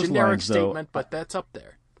a generic statement, but that's up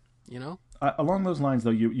there, Along those lines, though,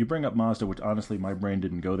 you bring up Mazda, which honestly my brain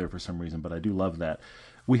didn't go there for some reason, but I do love that.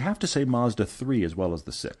 We have to say Mazda 3 as well as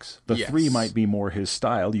the 6. The 3 might be more his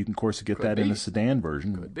style. You can, of course, get that in a sedan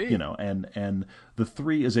version. Could be. And the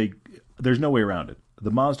 3 is there's no way around it.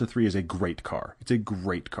 The Mazda 3 is a great car. It's a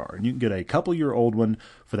great car. And you can get a couple-year-old one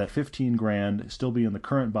for that 15 grand, still be in the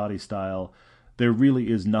current body style. There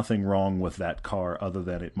really is nothing wrong with that car other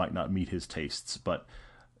than it might not meet his tastes. But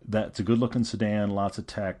that's a good-looking sedan, lots of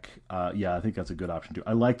tech. I think that's a good option, too.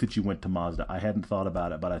 I like that you went to Mazda. I hadn't thought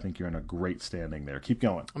about it, but I think you're in a great standing there. Keep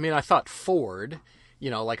going. I mean, I thought Ford,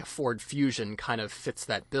 like a Ford Fusion kind of fits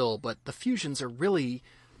that bill, but the Fusions are really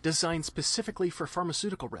designed specifically for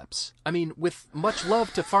pharmaceutical reps. I mean, with much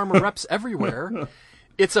love to pharma reps everywhere,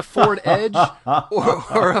 it's a Ford Edge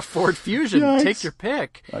or a Ford Fusion. Yikes. Take your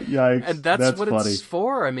pick. Yikes. And that's what funny. It's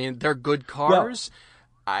for. I mean, they're good cars.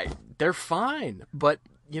 they're fine, but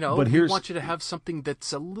we want you to have something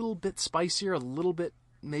that's a little bit spicier, a little bit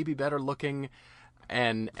maybe better looking,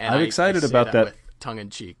 and I'm excited about that. With tongue in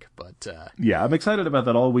cheek, but yeah, I'm excited about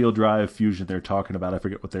that all-wheel drive Fusion they're talking about. I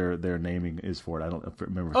forget what their naming is for it. I don't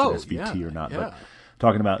remember if it's SVT or not, but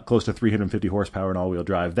talking about close to 350 horsepower and all-wheel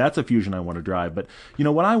drive. That's a Fusion I want to drive. But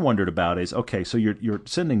what I wondered about is, okay, so you're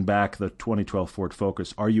sending back the 2012 Ford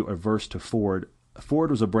Focus. Are you averse to Ford?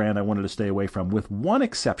 Ford was a brand I wanted to stay away from, with one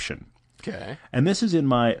exception. Okay. And this is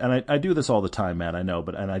and I do this all the time, Matt, I know,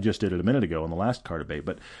 and I just did it a minute ago in the last car debate,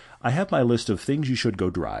 but I have my list of things you should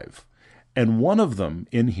go drive. And one of them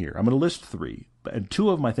in here, I'm going to list 3, and 2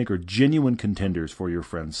 of them I think are genuine contenders for your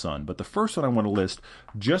friend's son. But the first one I want to list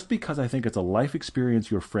just because I think it's a life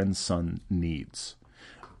experience your friend's son needs.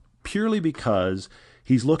 Purely because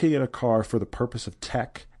he's looking at a car for the purpose of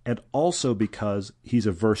tech, and also because he's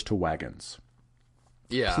averse to wagons.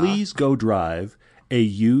 Yeah. Please go drive a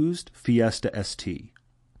used Fiesta ST.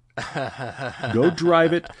 Go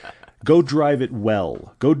drive it. Go drive it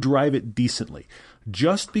well. Go drive it decently.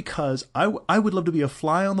 Just because I would love to be a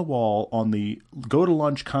fly on the wall on the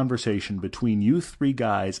go-to-lunch conversation between you 3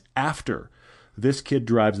 guys after this kid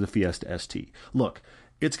drives the Fiesta ST. Look,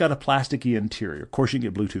 it's got a plasticky interior. Of course, you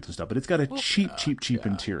can get Bluetooth and stuff, but it's got a cheap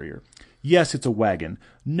interior. Yes, it's a wagon.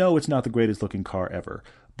 No, it's not the greatest-looking car ever.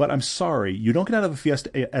 But I'm sorry, you don't get out of a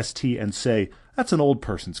Fiesta ST and say, that's an old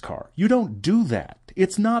person's car. You don't do that.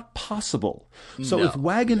 It's not possible. So if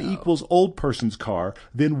wagon equals old person's car,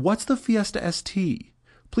 then what's the Fiesta ST?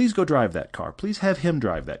 Please go drive that car. Please have him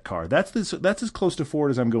drive that car. That's as close to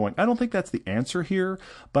Ford as I'm going. I don't think that's the answer here,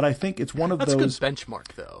 but I think it's one of those. That's a good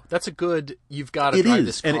benchmark, though. That's a good. You've got to drive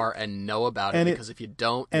this car and know about it, because if you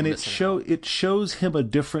don't, it shows him a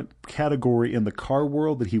different category in the car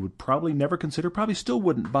world that he would probably never consider, probably still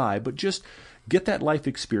wouldn't buy, but just get that life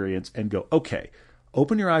experience and go, okay,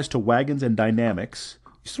 open your eyes to wagons and dynamics.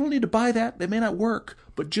 You still don't need to buy that. It may not work,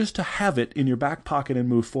 but just to have it in your back pocket and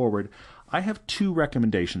move forward. I have 2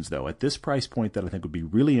 recommendations, though, at this price point that I think would be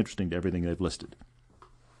really interesting to everything they've listed.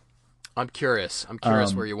 I'm curious.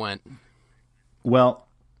 Where you went. Well,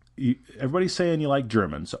 everybody's saying you like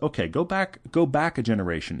Germans. Okay, go back a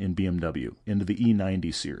generation in BMW into the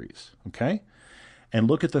E90 series, okay? And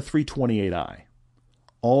look at the 328i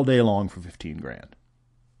all day long for $15,000.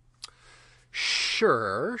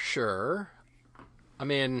 Sure. I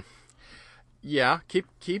mean, yeah,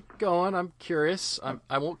 keep going. I'm curious.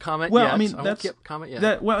 I won't comment well, yet. I mean, I won't comment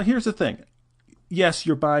yet. Well, here's the thing. Yes,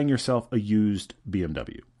 you're buying yourself a used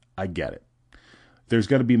BMW. I get it. There's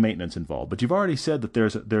going to be maintenance involved, but you've already said that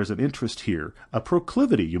there's an interest here, a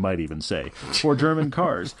proclivity, you might even say, for German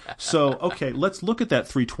cars. So, okay, let's look at that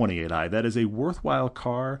 328i. That is a worthwhile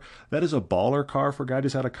car. That is a baller car for a guy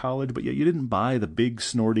just out of college, but yet you didn't buy the big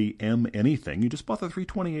snorty M anything. You just bought the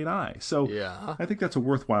 328i. So yeah. I think that's a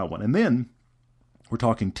worthwhile one. And then we're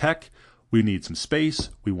talking tech. We need some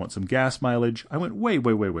space. We want some gas mileage. I went,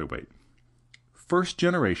 wait. First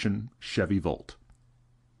generation Chevy Volt.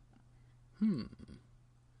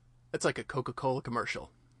 It's like a Coca-Cola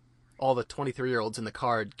commercial. All the 23-year-olds in the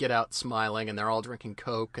car get out smiling, and they're all drinking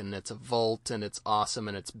Coke, and it's a Volt, and it's awesome,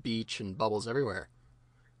 and it's beach and bubbles everywhere.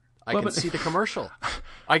 I can see the commercial.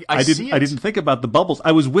 I see it. I didn't think about the bubbles.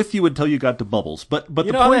 I was with you until you got to bubbles. But the point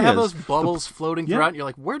is, how they have those bubbles floating throughout, and you're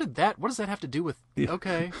like, what does that have to do with?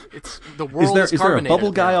 Okay, it's the world is there a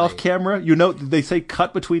bubble guy apparently. off camera? They say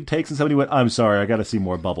cut between takes, and somebody went, "I'm sorry, I got to see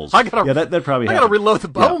more bubbles." That probably happened. I got to reload the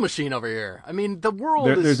bubble machine over here. I mean, the world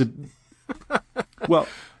is. Well.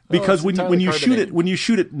 Because when you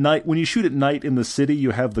shoot at night in the city,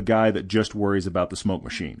 you have the guy that just worries about the smoke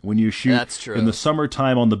machine. When you shoot in the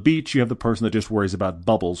summertime on the beach, you have the person that just worries about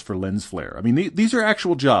bubbles for lens flare. I mean, these are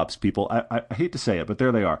actual jobs, people. I hate to say it, but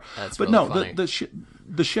there they are. That's but really no, funny.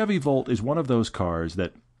 the Chevy Volt is one of those cars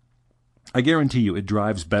that I guarantee you it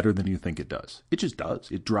drives better than you think it does. It just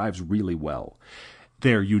does. It drives really well.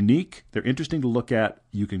 They're unique. They're interesting to look at.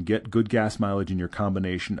 You can get good gas mileage in your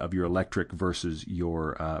combination of your electric versus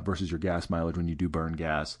your gas mileage when you do burn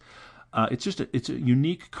gas. It's a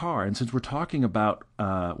unique car, and since we're talking about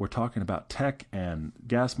tech and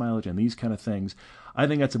gas mileage and these kind of things, I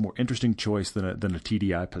think that's a more interesting choice than a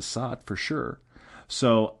TDI Passat for sure.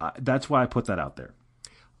 So that's why I put that out there.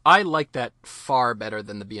 I like that far better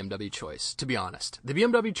than the BMW choice, to be honest. The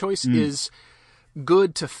BMW choice is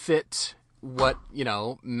good to fit what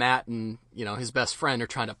Matt and his best friend are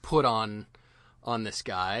trying to put on this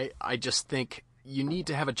guy. I just think you need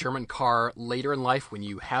to have a German car later in life when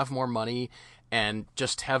you have more money and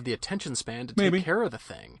just have the attention span to take care of the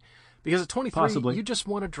thing. Because at 23, you just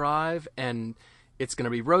want to drive, and it's going to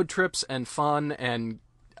be road trips and fun, and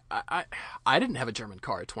I didn't have a German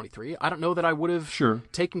car at 23. I don't know that I would have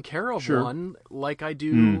taken care of one like I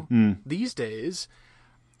do these days.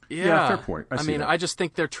 Yeah, fair point. I mean, I just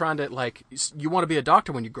think they're trying to, like, you want to be a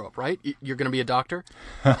doctor when you grow up, right? You're going to be a doctor.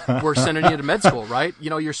 We're sending you to med school, right? You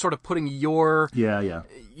know, you're sort of putting your, you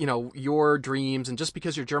know, your dreams, and just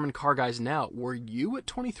because you're German car guys now, were you at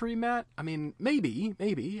 23, Matt? I mean, maybe.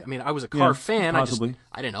 I mean, I was a car fan. Possibly.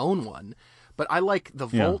 I didn't own one. But I like the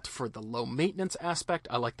Volt for the low maintenance aspect.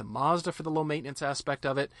 I like the Mazda for the low maintenance aspect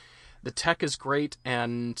of it. The tech is great,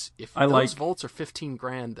 and if those Volts are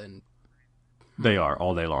 $15,000, then they are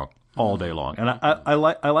all day long. All day long. And I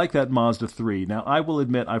like that Mazda 3. Now, I will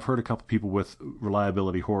admit I've heard a couple people with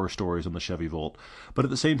reliability horror stories on the Chevy Volt. But at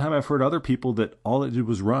the same time, I've heard other people that all it did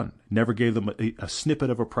was run. Never gave them a snippet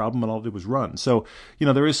of a problem, and all it did was run. So, you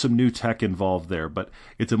know, there is some new tech involved there. But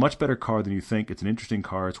it's a much better car than you think. It's an interesting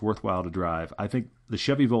car. It's worthwhile to drive. I think the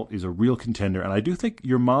Chevy Volt is a real contender. And I do think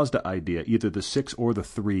your Mazda idea, either the 6 or the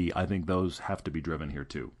 3, I think those have to be driven here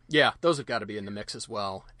too. Yeah, those have got to be in the mix as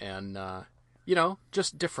well. And, you know,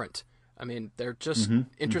 just different. I mean, they're just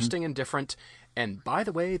interesting and different. And by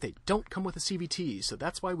the way, they don't come with a CVT, so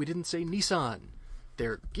that's why we didn't say Nissan.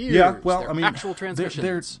 They're gears. Yeah, well, they're actual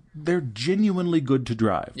transmissions. They're genuinely good to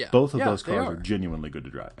drive. Yeah. Both of those cars are genuinely good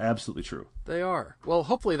to drive. Absolutely true. They are. Well,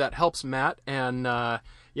 hopefully that helps, Matt. And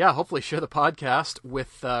hopefully share the podcast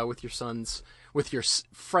with your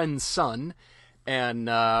friend's son. And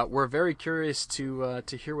we're very curious to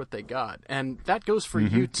hear what they got. And that goes for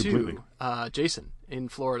you too, Jason, in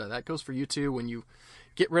Florida. That goes for you too when you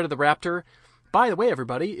get rid of the Raptor. By the way,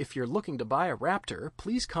 everybody, if you're looking to buy a Raptor,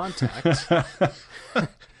 please contact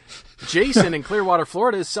Jason in Clearwater,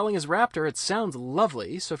 Florida is selling his Raptor. It sounds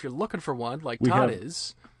lovely. So if you're looking for one, like Todd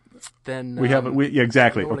is, then we have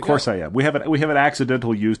exactly. Of course, I am. We have an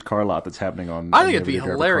accidental used car lot that's happening on. I think it'd be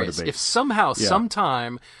hilarious if somehow,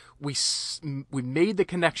 sometime, we made the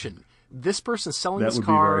connection. This person's selling this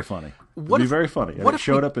car. That would be very funny. It would be very funny. And it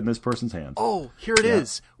showed up in this person's hands. Oh, here it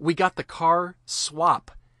is. We got the car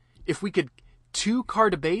swap. If we could, 2 car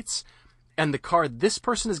debates, and the car this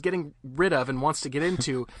person is getting rid of and wants to get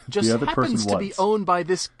into just happens to be owned by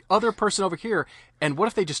this other person over here. And what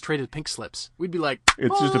if they just traded pink slips? We'd be like,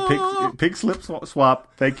 it's just a pink slip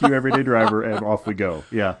swap. Thank you, everyday driver, and off we go.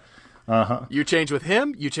 Yeah. You change with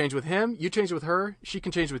him, you change with him, you change with her, she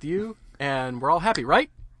can change with you, and we're all happy, right?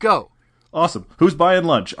 Go. Awesome. Who's buying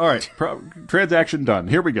lunch? All right. Transaction done.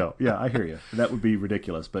 Here we go. Yeah, I hear you. That would be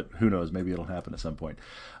ridiculous, but who knows? Maybe it'll happen at some point.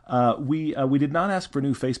 We did not ask for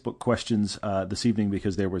new Facebook questions this evening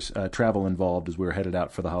because there was travel involved as we were headed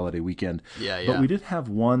out for the holiday weekend. Yeah. But we did have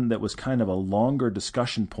one that was kind of a longer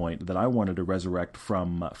discussion point that I wanted to resurrect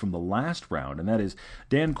from the last round, and that is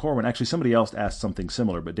Dan Corwin. Actually, somebody else asked something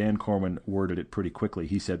similar, but Dan Corwin worded it pretty quickly.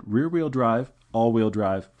 He said, rear-wheel drive, all-wheel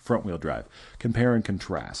drive, front-wheel drive. Compare and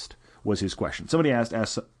contrast was his question. Somebody else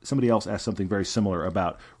asked something very similar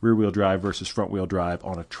about rear-wheel drive versus front-wheel drive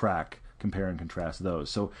on a track. Compare and contrast those.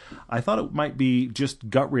 So I thought it might be just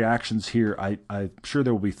gut reactions here. I'm sure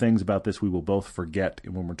there will be things about this we will both forget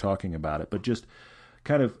when we're talking about it, but just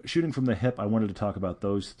kind of shooting from the hip, I wanted to talk about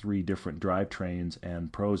those 3 different drivetrains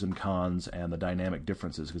and pros and cons and the dynamic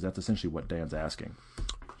differences, because that's essentially what Dan's asking.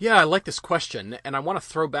 Yeah, I like this question, and I want to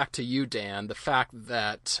throw back to you, Dan, the fact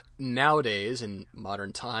that nowadays, in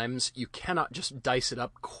modern times, you cannot just dice it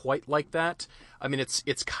up quite like that. I mean,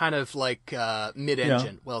 it's kind of like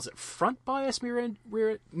mid-engine. Yeah. Well, is it front-biased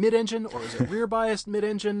mid-engine, or is it rear-biased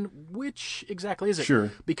mid-engine? Which exactly is it?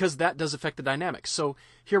 Sure. Because that does affect the dynamics. So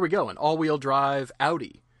here we go, an all-wheel drive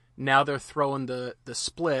Audi. Now they're throwing the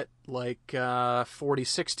split like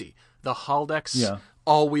 40-60. The Haldex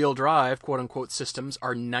all-wheel drive, quote-unquote, systems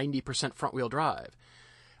are 90% front-wheel drive.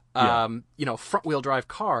 Front-wheel drive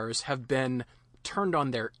cars have been turned on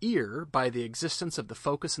their ear by the existence of the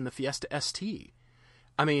Focus and the Fiesta ST.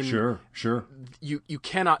 I mean, sure. You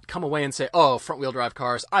cannot come away and say, oh, front-wheel drive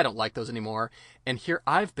cars, I don't like those anymore. And here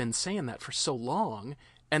I've been saying that for so long,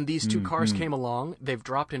 and these 2 cars came along, they've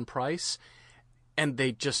dropped in price, and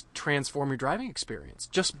they just transform your driving experience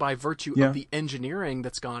just by virtue of the engineering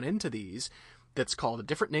that's gone into these. That's called a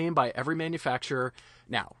different name by every manufacturer.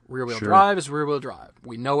 Now, rear-wheel drive is rear-wheel drive.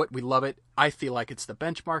 We know it. We love it. I feel like it's the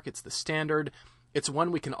benchmark. It's the standard. It's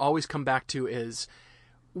one we can always come back to is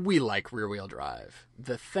we like rear-wheel drive.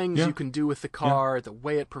 The things you can do with the car, the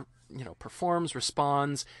way it performs,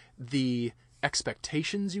 responds, the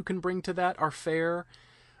expectations you can bring to that are fair.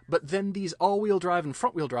 But then these all-wheel drive and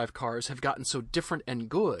front-wheel drive cars have gotten so different and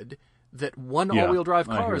good that one all-wheel drive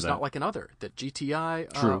car is not like another, that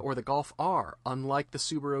GTI or the Golf R, unlike the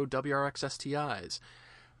Subaru WRX STIs.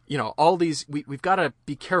 All these, we've got to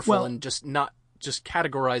be careful and just not just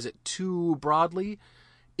categorize it too broadly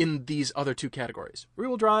in these other two categories.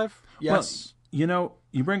 Rear-wheel drive, yes. Well,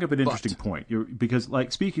 you bring up an interesting point. Because,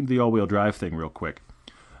 like, speaking to the all-wheel drive thing real quick,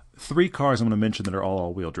 3 cars I'm going to mention that are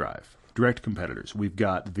all-wheel drive, direct competitors. We've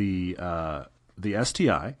got the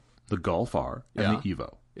STI, the Golf R, and the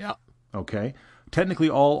Evo. Yeah. Okay? Technically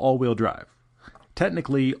all-wheel drive.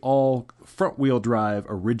 Technically all front-wheel drive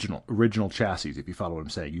original chassis, if you follow what I'm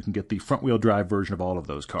saying. You can get the front-wheel drive version of all of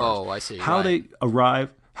those cars. Oh, I see. How they arrive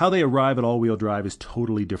at all-wheel drive is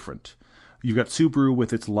totally different. You've got Subaru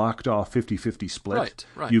with its locked-off 50-50 split.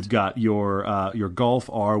 Right. You've got your Golf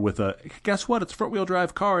R with guess what? It's a front-wheel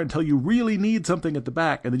drive car until you really need something at the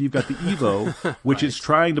back. And then you've got the Evo, which is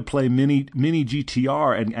trying to play mini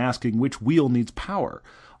GTR and asking which wheel needs power.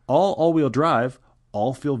 All-wheel drive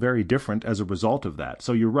all feel very different as a result of that.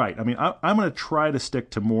 So you're right. I mean, I'm going to try to stick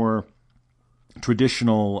to more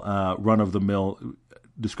traditional run-of-the-mill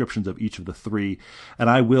descriptions of each of the 3, and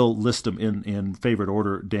I will list them in favorite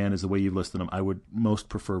order. Dan, is the way you listed them. I would most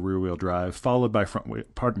prefer rear-wheel drive, followed by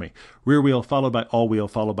rear wheel, followed by all-wheel,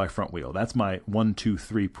 followed by front wheel. That's my 1, 2,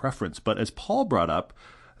 3 preference. But as Paul brought up,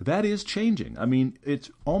 that is changing. I mean, it's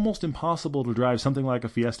almost impossible to drive something like a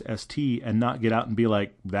Fiesta ST and not get out and be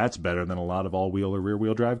like, that's better than a lot of all-wheel or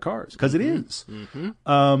rear-wheel drive cars, because it is.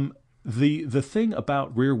 Mm-hmm. The thing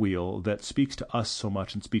about rear wheel that speaks to us so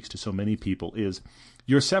much and speaks to so many people is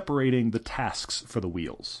you're separating the tasks for the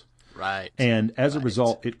wheels. Right. And as a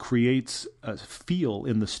result, it creates a feel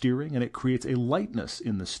in the steering, and it creates a lightness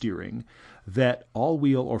in the steering that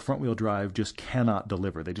all-wheel or front-wheel drive just cannot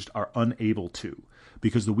deliver. They just are unable to,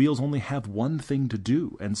 because the wheels only have one thing to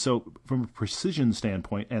do. And so from a precision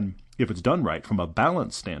standpoint, and if it's done right, from a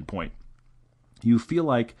balance standpoint, you feel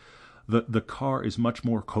like the car is much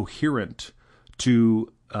more coherent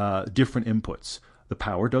to different inputs. The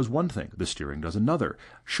power does one thing, the steering does another.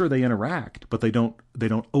 Sure, they interact, but they don't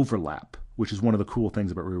overlap, which is one of the cool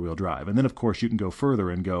things about rear-wheel drive. And then, of course, you can go further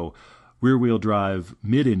and go rear-wheel drive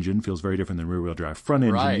mid-engine feels very different than rear-wheel drive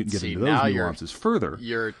front-engine. Right. You can get into those nuances further.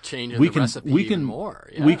 You're changing the recipe even more.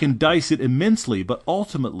 Yeah. We can dice it immensely, but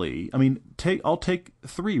ultimately, I mean, I'll take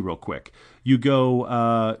 3 real quick. You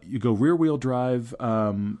go rear-wheel drive,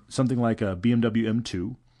 something like a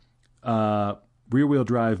BMW M2, rear-wheel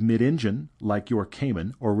drive mid-engine like your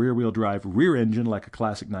Cayman, or rear-wheel drive rear-engine like a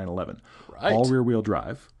classic 911. Right. All rear-wheel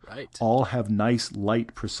drive. Right. All have nice,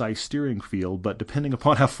 light, precise steering feel, but depending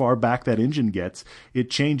upon how far back that engine gets, it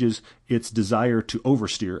changes its desire to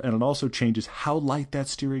oversteer, and it also changes how light that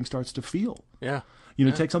steering starts to feel. Yeah.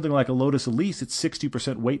 Take something like a Lotus Elise, it's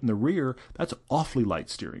 60% weight in the rear. That's awfully light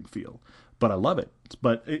steering feel, but I love it.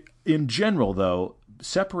 But in general, though,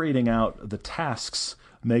 separating out the tasks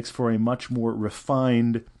makes for a much more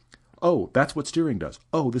refined, oh, that's what steering does.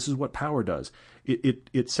 Oh, this is what power does.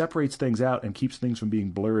 It separates things out and keeps things from being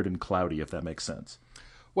blurred and cloudy, if that makes sense.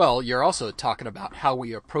 Well, you're also talking about how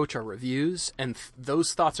we approach our reviews, and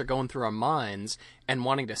those thoughts are going through our minds and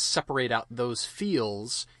wanting to separate out those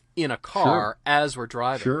feels in a car as we're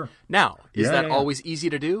driving. Sure. Now, is that always easy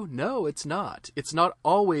to do? No, it's not. It's not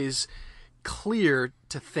always clear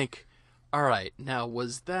to think, all right, now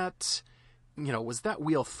was that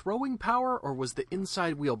wheel throwing power, or was the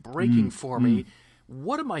inside wheel braking for me?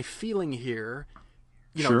 What am I feeling here?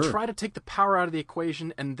 Try to take the power out of the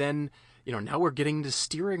equation, and then, now we're getting to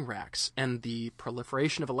steering racks and the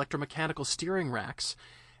proliferation of electromechanical steering racks,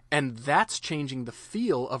 and that's changing the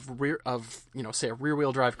feel of say a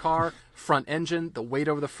rear-wheel drive car, front engine, the weight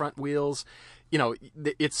over the front wheels.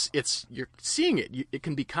 It's you're seeing it. It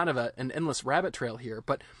can be kind of an endless rabbit trail here,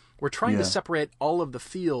 but we're trying to separate all of the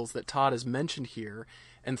feels that Todd has mentioned here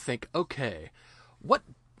and think, okay, what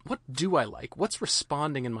do I like? What's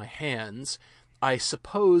responding in my hands? I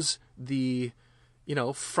suppose the,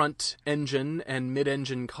 front engine and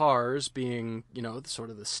mid-engine cars being, sort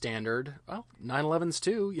of the standard, well, 911s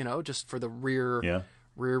too, just for the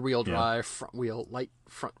rear-wheel drive, front wheel, light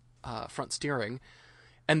front steering.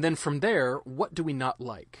 And then from there, what do we not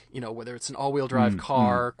like? Whether it's an all-wheel drive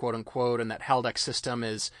car, quote unquote, and that Haldex system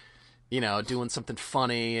is, doing something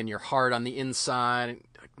funny and you're hard on the inside.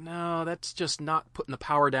 No, that's just not putting the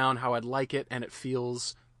power down how I'd like it, and it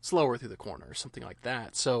feels slower through the corner or something like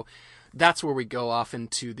that. So that's where we go off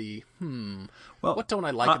into the, what don't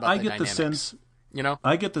I like about the dynamics?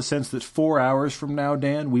 I get the sense that 4 hours from now,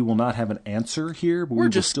 Dan, we will not have an answer here, but we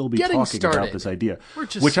will still be talking about this idea,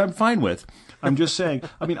 which I'm fine with. I'm just saying,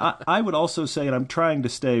 I would also say, and I'm trying to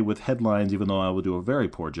stay with headlines, even though I will do a very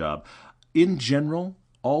poor job. In general,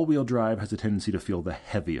 all-wheel drive has a tendency to feel the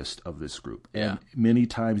heaviest of this group. And many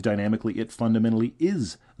times, dynamically, it fundamentally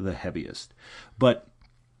is the heaviest. But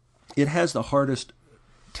it has the hardest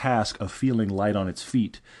task of feeling light on its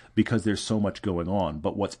feet because there's so much going on.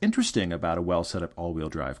 But what's interesting about a well set up all-wheel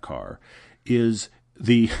drive car is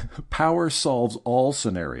the power solves all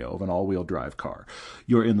scenario of an all-wheel drive car.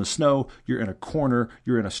 You're in the snow, you're in a corner,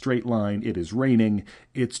 you're in a straight line, it is raining.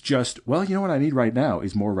 It's just, well, you know what I need right now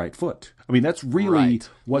is more right foot. I mean, that's really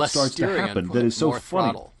what Less starts to happen. input, that is so more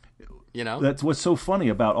funny. Throttle, you know? That's what's so funny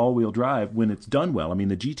about all-wheel drive when it's done well. I mean,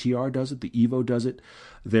 the GTR does it, the Evo does it.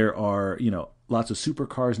 There are, lots of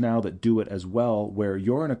supercars now that do it as well, where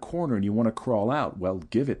you're in a corner and you want to crawl out. Well,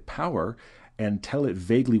 give it power and tell it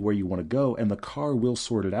vaguely where you want to go, and the car will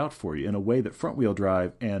sort it out for you in a way that front-wheel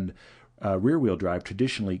drive and rear-wheel drive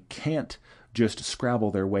traditionally can't just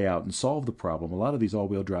scrabble their way out and solve the problem. A lot of these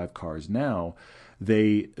all-wheel drive cars now,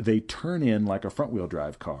 they turn in like a front-wheel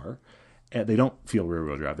drive car. They don't feel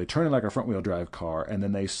rear-wheel drive. They turn in like a front-wheel drive car, and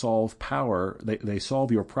then they solve power. They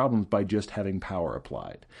solve your problems by just having power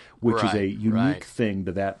applied, which is a unique thing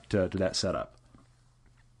to that setup.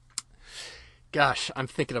 Gosh, I'm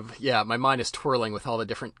thinking of, my mind is twirling with all the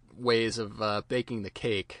different ways of baking the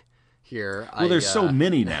cake here. Well, there's so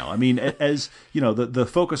many now. I mean, as you know, the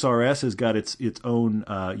Focus RS has got its own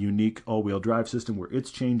unique all-wheel drive system where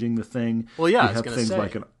it's changing the thing. Well, yeah, I was going to say,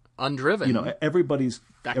 like undriven. Everybody's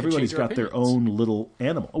got their own little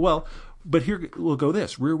animal. Well, but here we'll go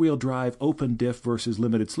this: rear-wheel drive, open diff versus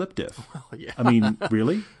limited slip diff. Well, yeah. I mean,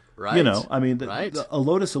 really? Right. A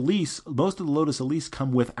Lotus Elise, most of the Lotus Elise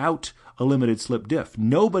come without a limited slip diff.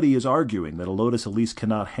 Nobody is arguing that a Lotus Elise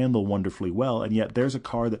cannot handle wonderfully well, and yet there's a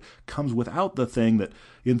car that comes without the thing that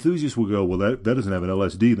enthusiasts will go, well, that doesn't have an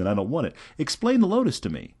LSD, then I don't want it. Explain the Lotus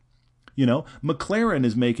to me. McLaren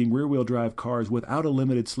is making rear-wheel drive cars without a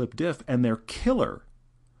limited slip diff, and they're killer.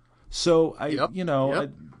 So it's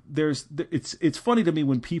funny to me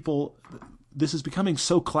when people. This is becoming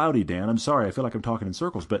so cloudy, Dan. I'm sorry. I feel like I'm talking in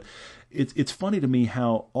circles, but it's funny to me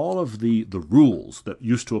how all of the rules that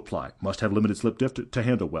used to apply must have limited slip diff to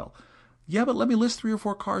handle well. Yeah, but let me list 3 or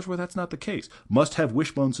 4 cars where that's not the case. Must have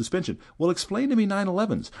wishbone suspension. Well, explain to me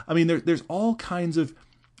 911s. I mean, there's all kinds of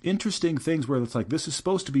interesting things where it's like this is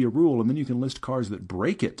supposed to be a rule, and then you can list cars that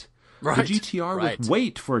break it. Right. The GTR with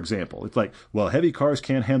weight, for example. It's like, well, heavy cars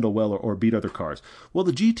can't handle well or beat other cars. Well,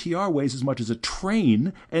 the GTR weighs as much as a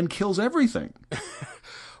train and kills everything.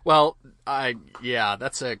 Well,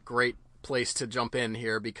 that's a great place to jump in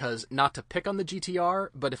here because not to pick on the GTR,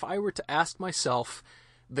 but if I were to ask myself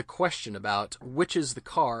the question about which is the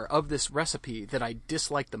car of this recipe that I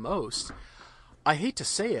dislike the most, I hate to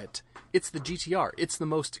say it, it's the GTR. It's the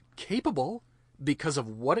most capable because of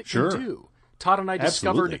what it can do. Todd and I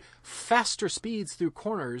discovered faster speeds through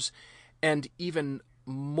corners and even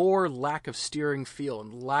more lack of steering feel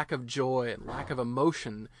and lack of joy and lack of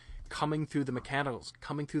emotion coming through the mechanicals,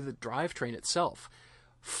 coming through the drivetrain itself.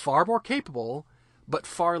 Far more capable, but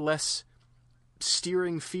far less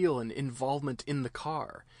steering feel and involvement in the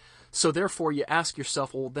car. So therefore you ask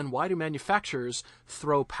yourself, well, then why do manufacturers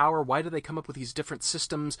throw power? Why do they come up with these different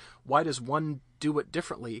systems? Why does one do it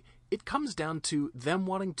differently? It comes down to them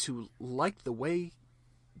wanting to like the way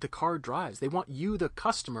the car drives. They want you, the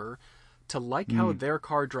customer, to like how their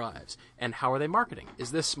car drives. And how are they marketing?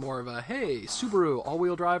 Is this more of a, hey, Subaru,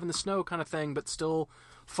 all-wheel drive in the snow kind of thing, but still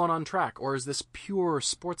fun on track? Or is this pure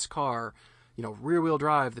sports car, rear-wheel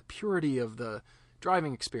drive, the purity of the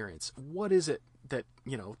driving experience? What is it that,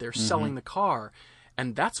 they're selling the car?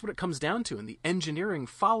 And that's what it comes down to. And the engineering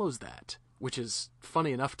follows that, which is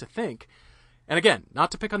funny enough to think. And again,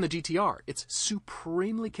 not to pick on the GTR, it's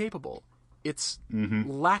supremely capable. It's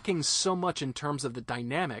lacking so much in terms of the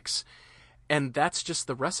dynamics, and that's just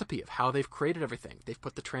the recipe of how they've created everything. They've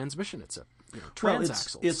put the transmission. It's a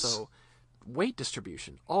transaxle, so weight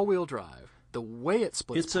distribution, all-wheel drive, the way it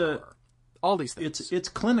splits power, all these things. It's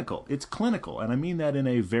clinical. It's clinical, and I mean that in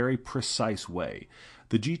a very precise way.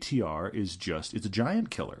 The GTR is it's a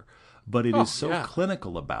giant killer, but it is so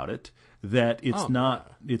clinical about it that it's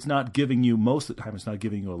not giving you, most of the time, it's not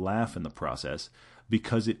giving you a laugh in the process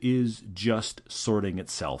because it is just sorting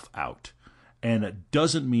itself out. And it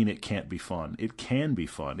doesn't mean it can't be fun. It can be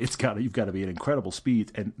fun. You've got to be at incredible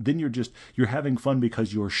speeds, and then you're having fun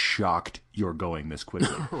because you're shocked you're going this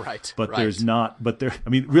quickly. Right. But there's not. I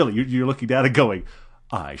mean, really, you're looking at it going,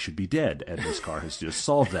 I should be dead, and this car has just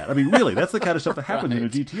solved that. I mean, really, that's the kind of stuff that happens in a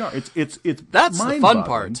GTR. It's that's the fun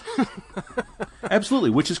part. Absolutely,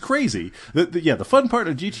 which is crazy. The fun part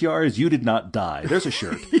of GTR is you did not die. There's a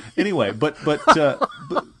shirt. Anyway, but at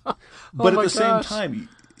the same time,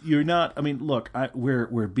 you're not. I mean, look,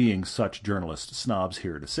 we're being such journalist snobs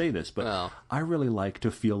here to say this, but I really like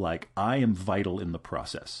to feel like I am vital in the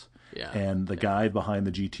process. Yeah. And the guy behind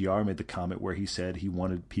the GTR made the comment where he said he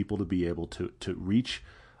wanted people to be able to reach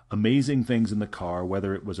amazing things in the car,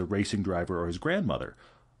 whether it was a racing driver or his grandmother.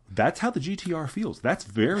 That's how the GTR feels. That's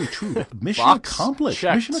very true. Mission accomplished.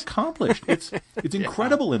 Checked. Mission accomplished. It's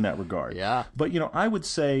incredible in that regard. Yeah. But, I would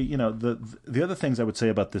say, the other things I would say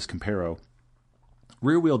about this Comparo,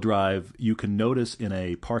 rear-wheel drive, you can notice in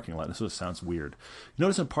a parking lot. This sounds weird. You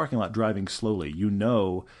notice in a parking lot driving slowly, you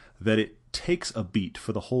know that it takes a beat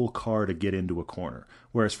for the whole car to get into a corner.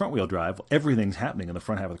 Whereas front-wheel drive, everything's happening in the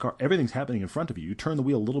front half of the car. Everything's happening in front of you. You turn the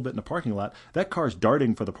wheel a little bit in the parking lot, that car's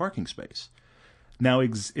darting for the parking space. Now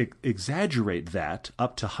exaggerate that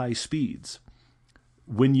up to high speeds.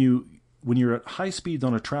 When you're at high speeds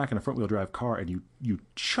on a track in a front-wheel drive car and you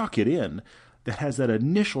chuck it in, that has that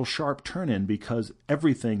initial sharp turn in because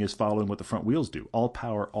everything is following what the front wheels do. All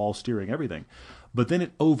power, all steering, everything. But then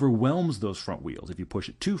it overwhelms those front wheels if you push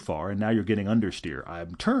it too far, and now you're getting understeer.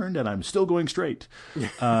 I'm turned and I'm still going straight.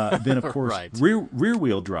 Then, of course, Right.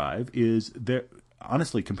 rear-wheel drive is there.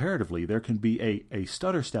 Honestly, comparatively, there can be a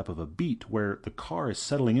stutter step of a beat where the car is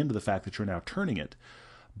settling into the fact that you're now turning it.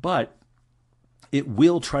 But it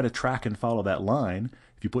will try to track and follow that line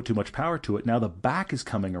if you put too much power to it. Now the back is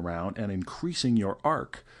coming around and increasing your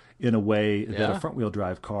arc in a way that a front-wheel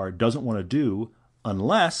drive car doesn't want to do,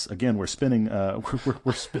 unless, again, we're spinning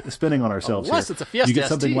spinning on ourselves unless here. It's a Fiesta You get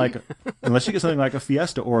something ST. unless you get something like a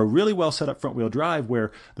Fiesta or a really well set up front-wheel drive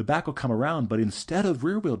where the back will come around, but instead of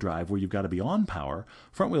rear-wheel drive where you've got to be on power,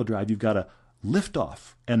 front-wheel drive you've got to lift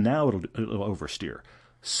off, and now it'll oversteer.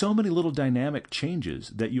 So many little dynamic changes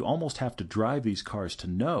that you almost have to drive these cars to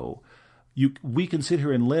know. We can sit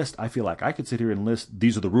here and list. I feel like I could sit here and list,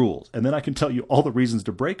 these are the rules, and then I can tell you all the reasons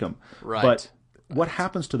to break them. Right. But what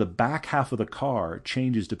happens to the back half of the car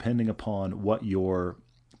changes depending upon what your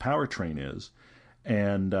powertrain is.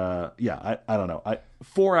 And, I don't know.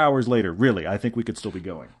 4 hours later, really, I think we could still be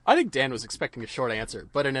going. I think Dan was expecting a short answer,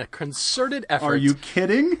 but in a concerted effort... Are you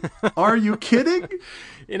kidding? Are you kidding?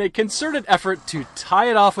 In a concerted effort to tie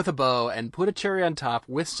it off with a bow and put a cherry on top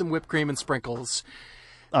with some whipped cream and sprinkles...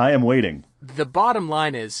 I am waiting. The bottom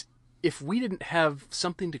line is, if we didn't have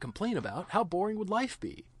something to complain about, how boring would life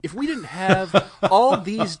be? If we didn't have all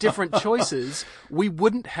these different choices, we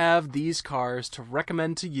wouldn't have these cars to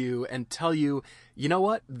recommend to you and tell you, you know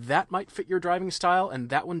what, that might fit your driving style and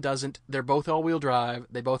that one doesn't. They're both all-wheel drive.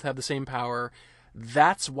 They both have the same power.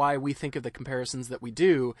 That's why we think of the comparisons that we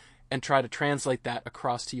do and try to translate that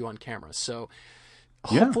across to you on camera. So...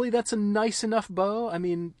 hopefully that's a nice enough bow. I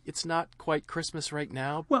mean, it's not quite Christmas right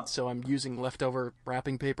now, so I'm using leftover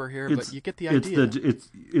wrapping paper here, but you get the idea.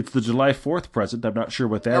 It's the July 4th present. I'm not sure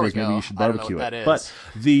what that is. Maybe you should barbecue it. Is. But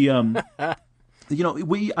the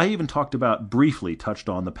I even briefly touched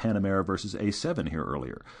on the Panamera versus A7 here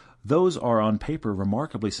earlier. Those are on paper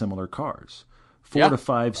remarkably similar cars. 4 to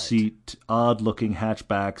 5 seat, odd-looking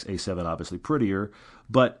hatchbacks. A7 obviously prettier,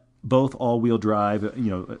 but both all-wheel drive,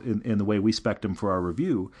 in the way we spec'd them for our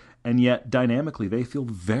review, and yet dynamically they feel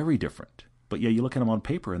very different. But yeah, you look at them on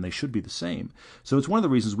paper and they should be the same. So it's one of the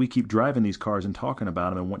reasons we keep driving these cars and talking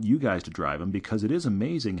about them and want you guys to drive them, because it is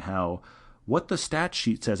amazing how what the stat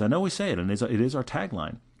sheet says. I know we say it, and it is our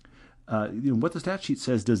tagline. What the stat sheet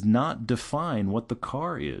says does not define what the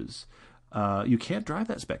car is. You can't drive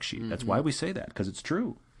that spec sheet. That's why we say that, because it's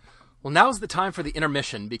true. Well, now's the time for the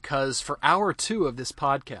intermission, because for hour 2 of this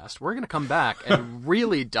podcast, we're going to come back and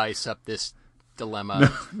really dice up this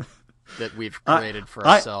dilemma that we've created for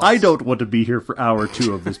ourselves. I don't want to be here for hour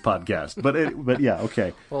 2 of this podcast, but yeah,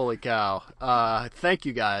 okay. Holy cow. Thank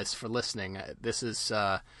you guys for listening. This is,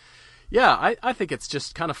 I think it's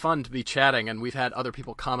just kind of fun to be chatting, and we've had other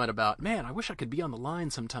people comment about, man, I wish I could be on the line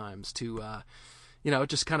sometimes to...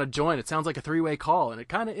 just kind of join. It sounds like a 3-way call, and it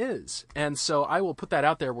kind of is. And so I will put that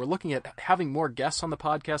out there. We're looking at having more guests on the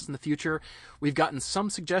podcast in the future. We've gotten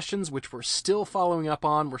some suggestions, which we're still following up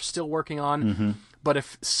on. We're still working on. Mm-hmm. But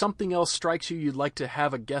if something else strikes you, you'd like to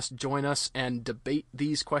have a guest join us and debate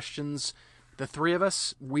these questions, the three of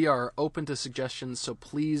us, we are open to suggestions. So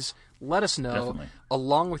please let us know, Definitely.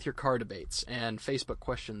 Along with your car debates and Facebook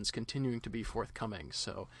questions continuing to be forthcoming.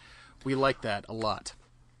 So we like that a lot.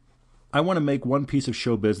 I want to make one piece of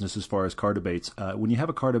show business as far as car debates. When you have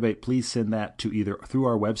a car debate, please send that to either through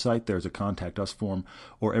our website, there's a contact us form,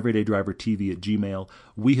 or everydaydrivertv@gmail.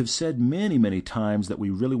 We have said many, many times that we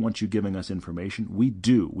really want you giving us information. We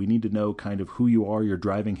do. We need to know kind of who you are, your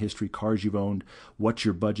driving history, cars you've owned, what's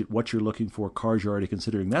your budget, what you're looking for, cars you're already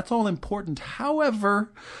considering. That's all important.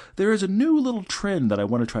 However, there is a new little trend that I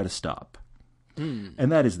want to try to stop.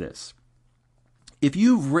 And that is this. If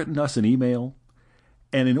you've written us an email,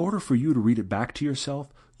 and in order for you to read it back to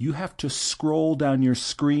yourself, you have to scroll down your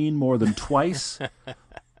screen more than twice,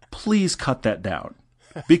 please cut that down.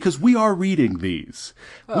 because we are reading these.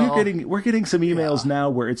 Well, We're getting some emails now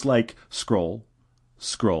where it's like scroll,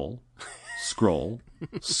 scroll, scroll,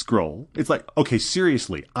 scroll. It's like, okay,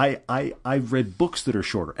 seriously, I've read books that are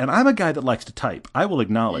shorter, and I'm a guy that likes to type. I will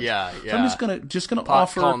acknowledge. Yeah. So I'm just gonna Pot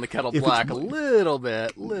offer calling the kettle black a little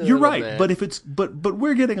bit. You're right, but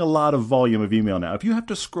we're getting a lot of volume of email now. If you have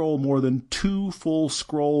to scroll more than 2 full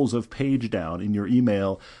scrolls of page down in your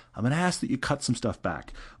email, I'm going to ask that you cut some stuff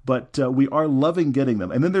back. But we are loving getting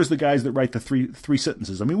them. And then there's the guys that write the three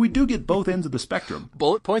sentences. I mean, we do get both ends of the spectrum.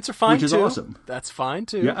 Bullet points are fine, which is awesome. That's fine,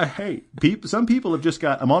 too. Yeah, hey, some people have just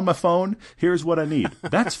got, I'm on my phone, here's what I need.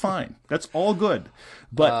 That's fine. That's all good.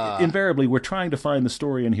 But invariably, we're trying to find the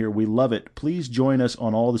story in here. We love it. Please join us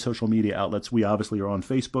on all the social media outlets. We obviously are on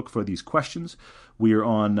Facebook for these questions. We are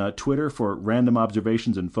on Twitter for random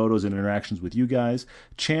observations and photos and interactions with you guys.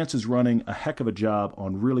 Chance is running a heck of a job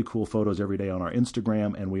on really cool photos every day on our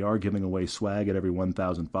Instagram, and we are giving away swag at every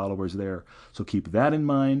 1,000 followers there. So keep that in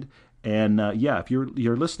mind. And if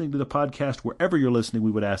you're listening to the podcast, wherever you're listening,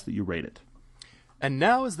 we would ask that you rate it. And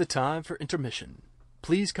now is the time for intermission.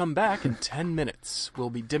 Please come back in 10 minutes. We'll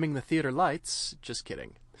be dimming the theater lights. Just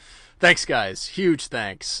kidding. Thanks, guys. Huge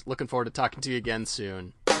thanks. Looking forward to talking to you again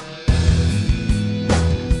soon.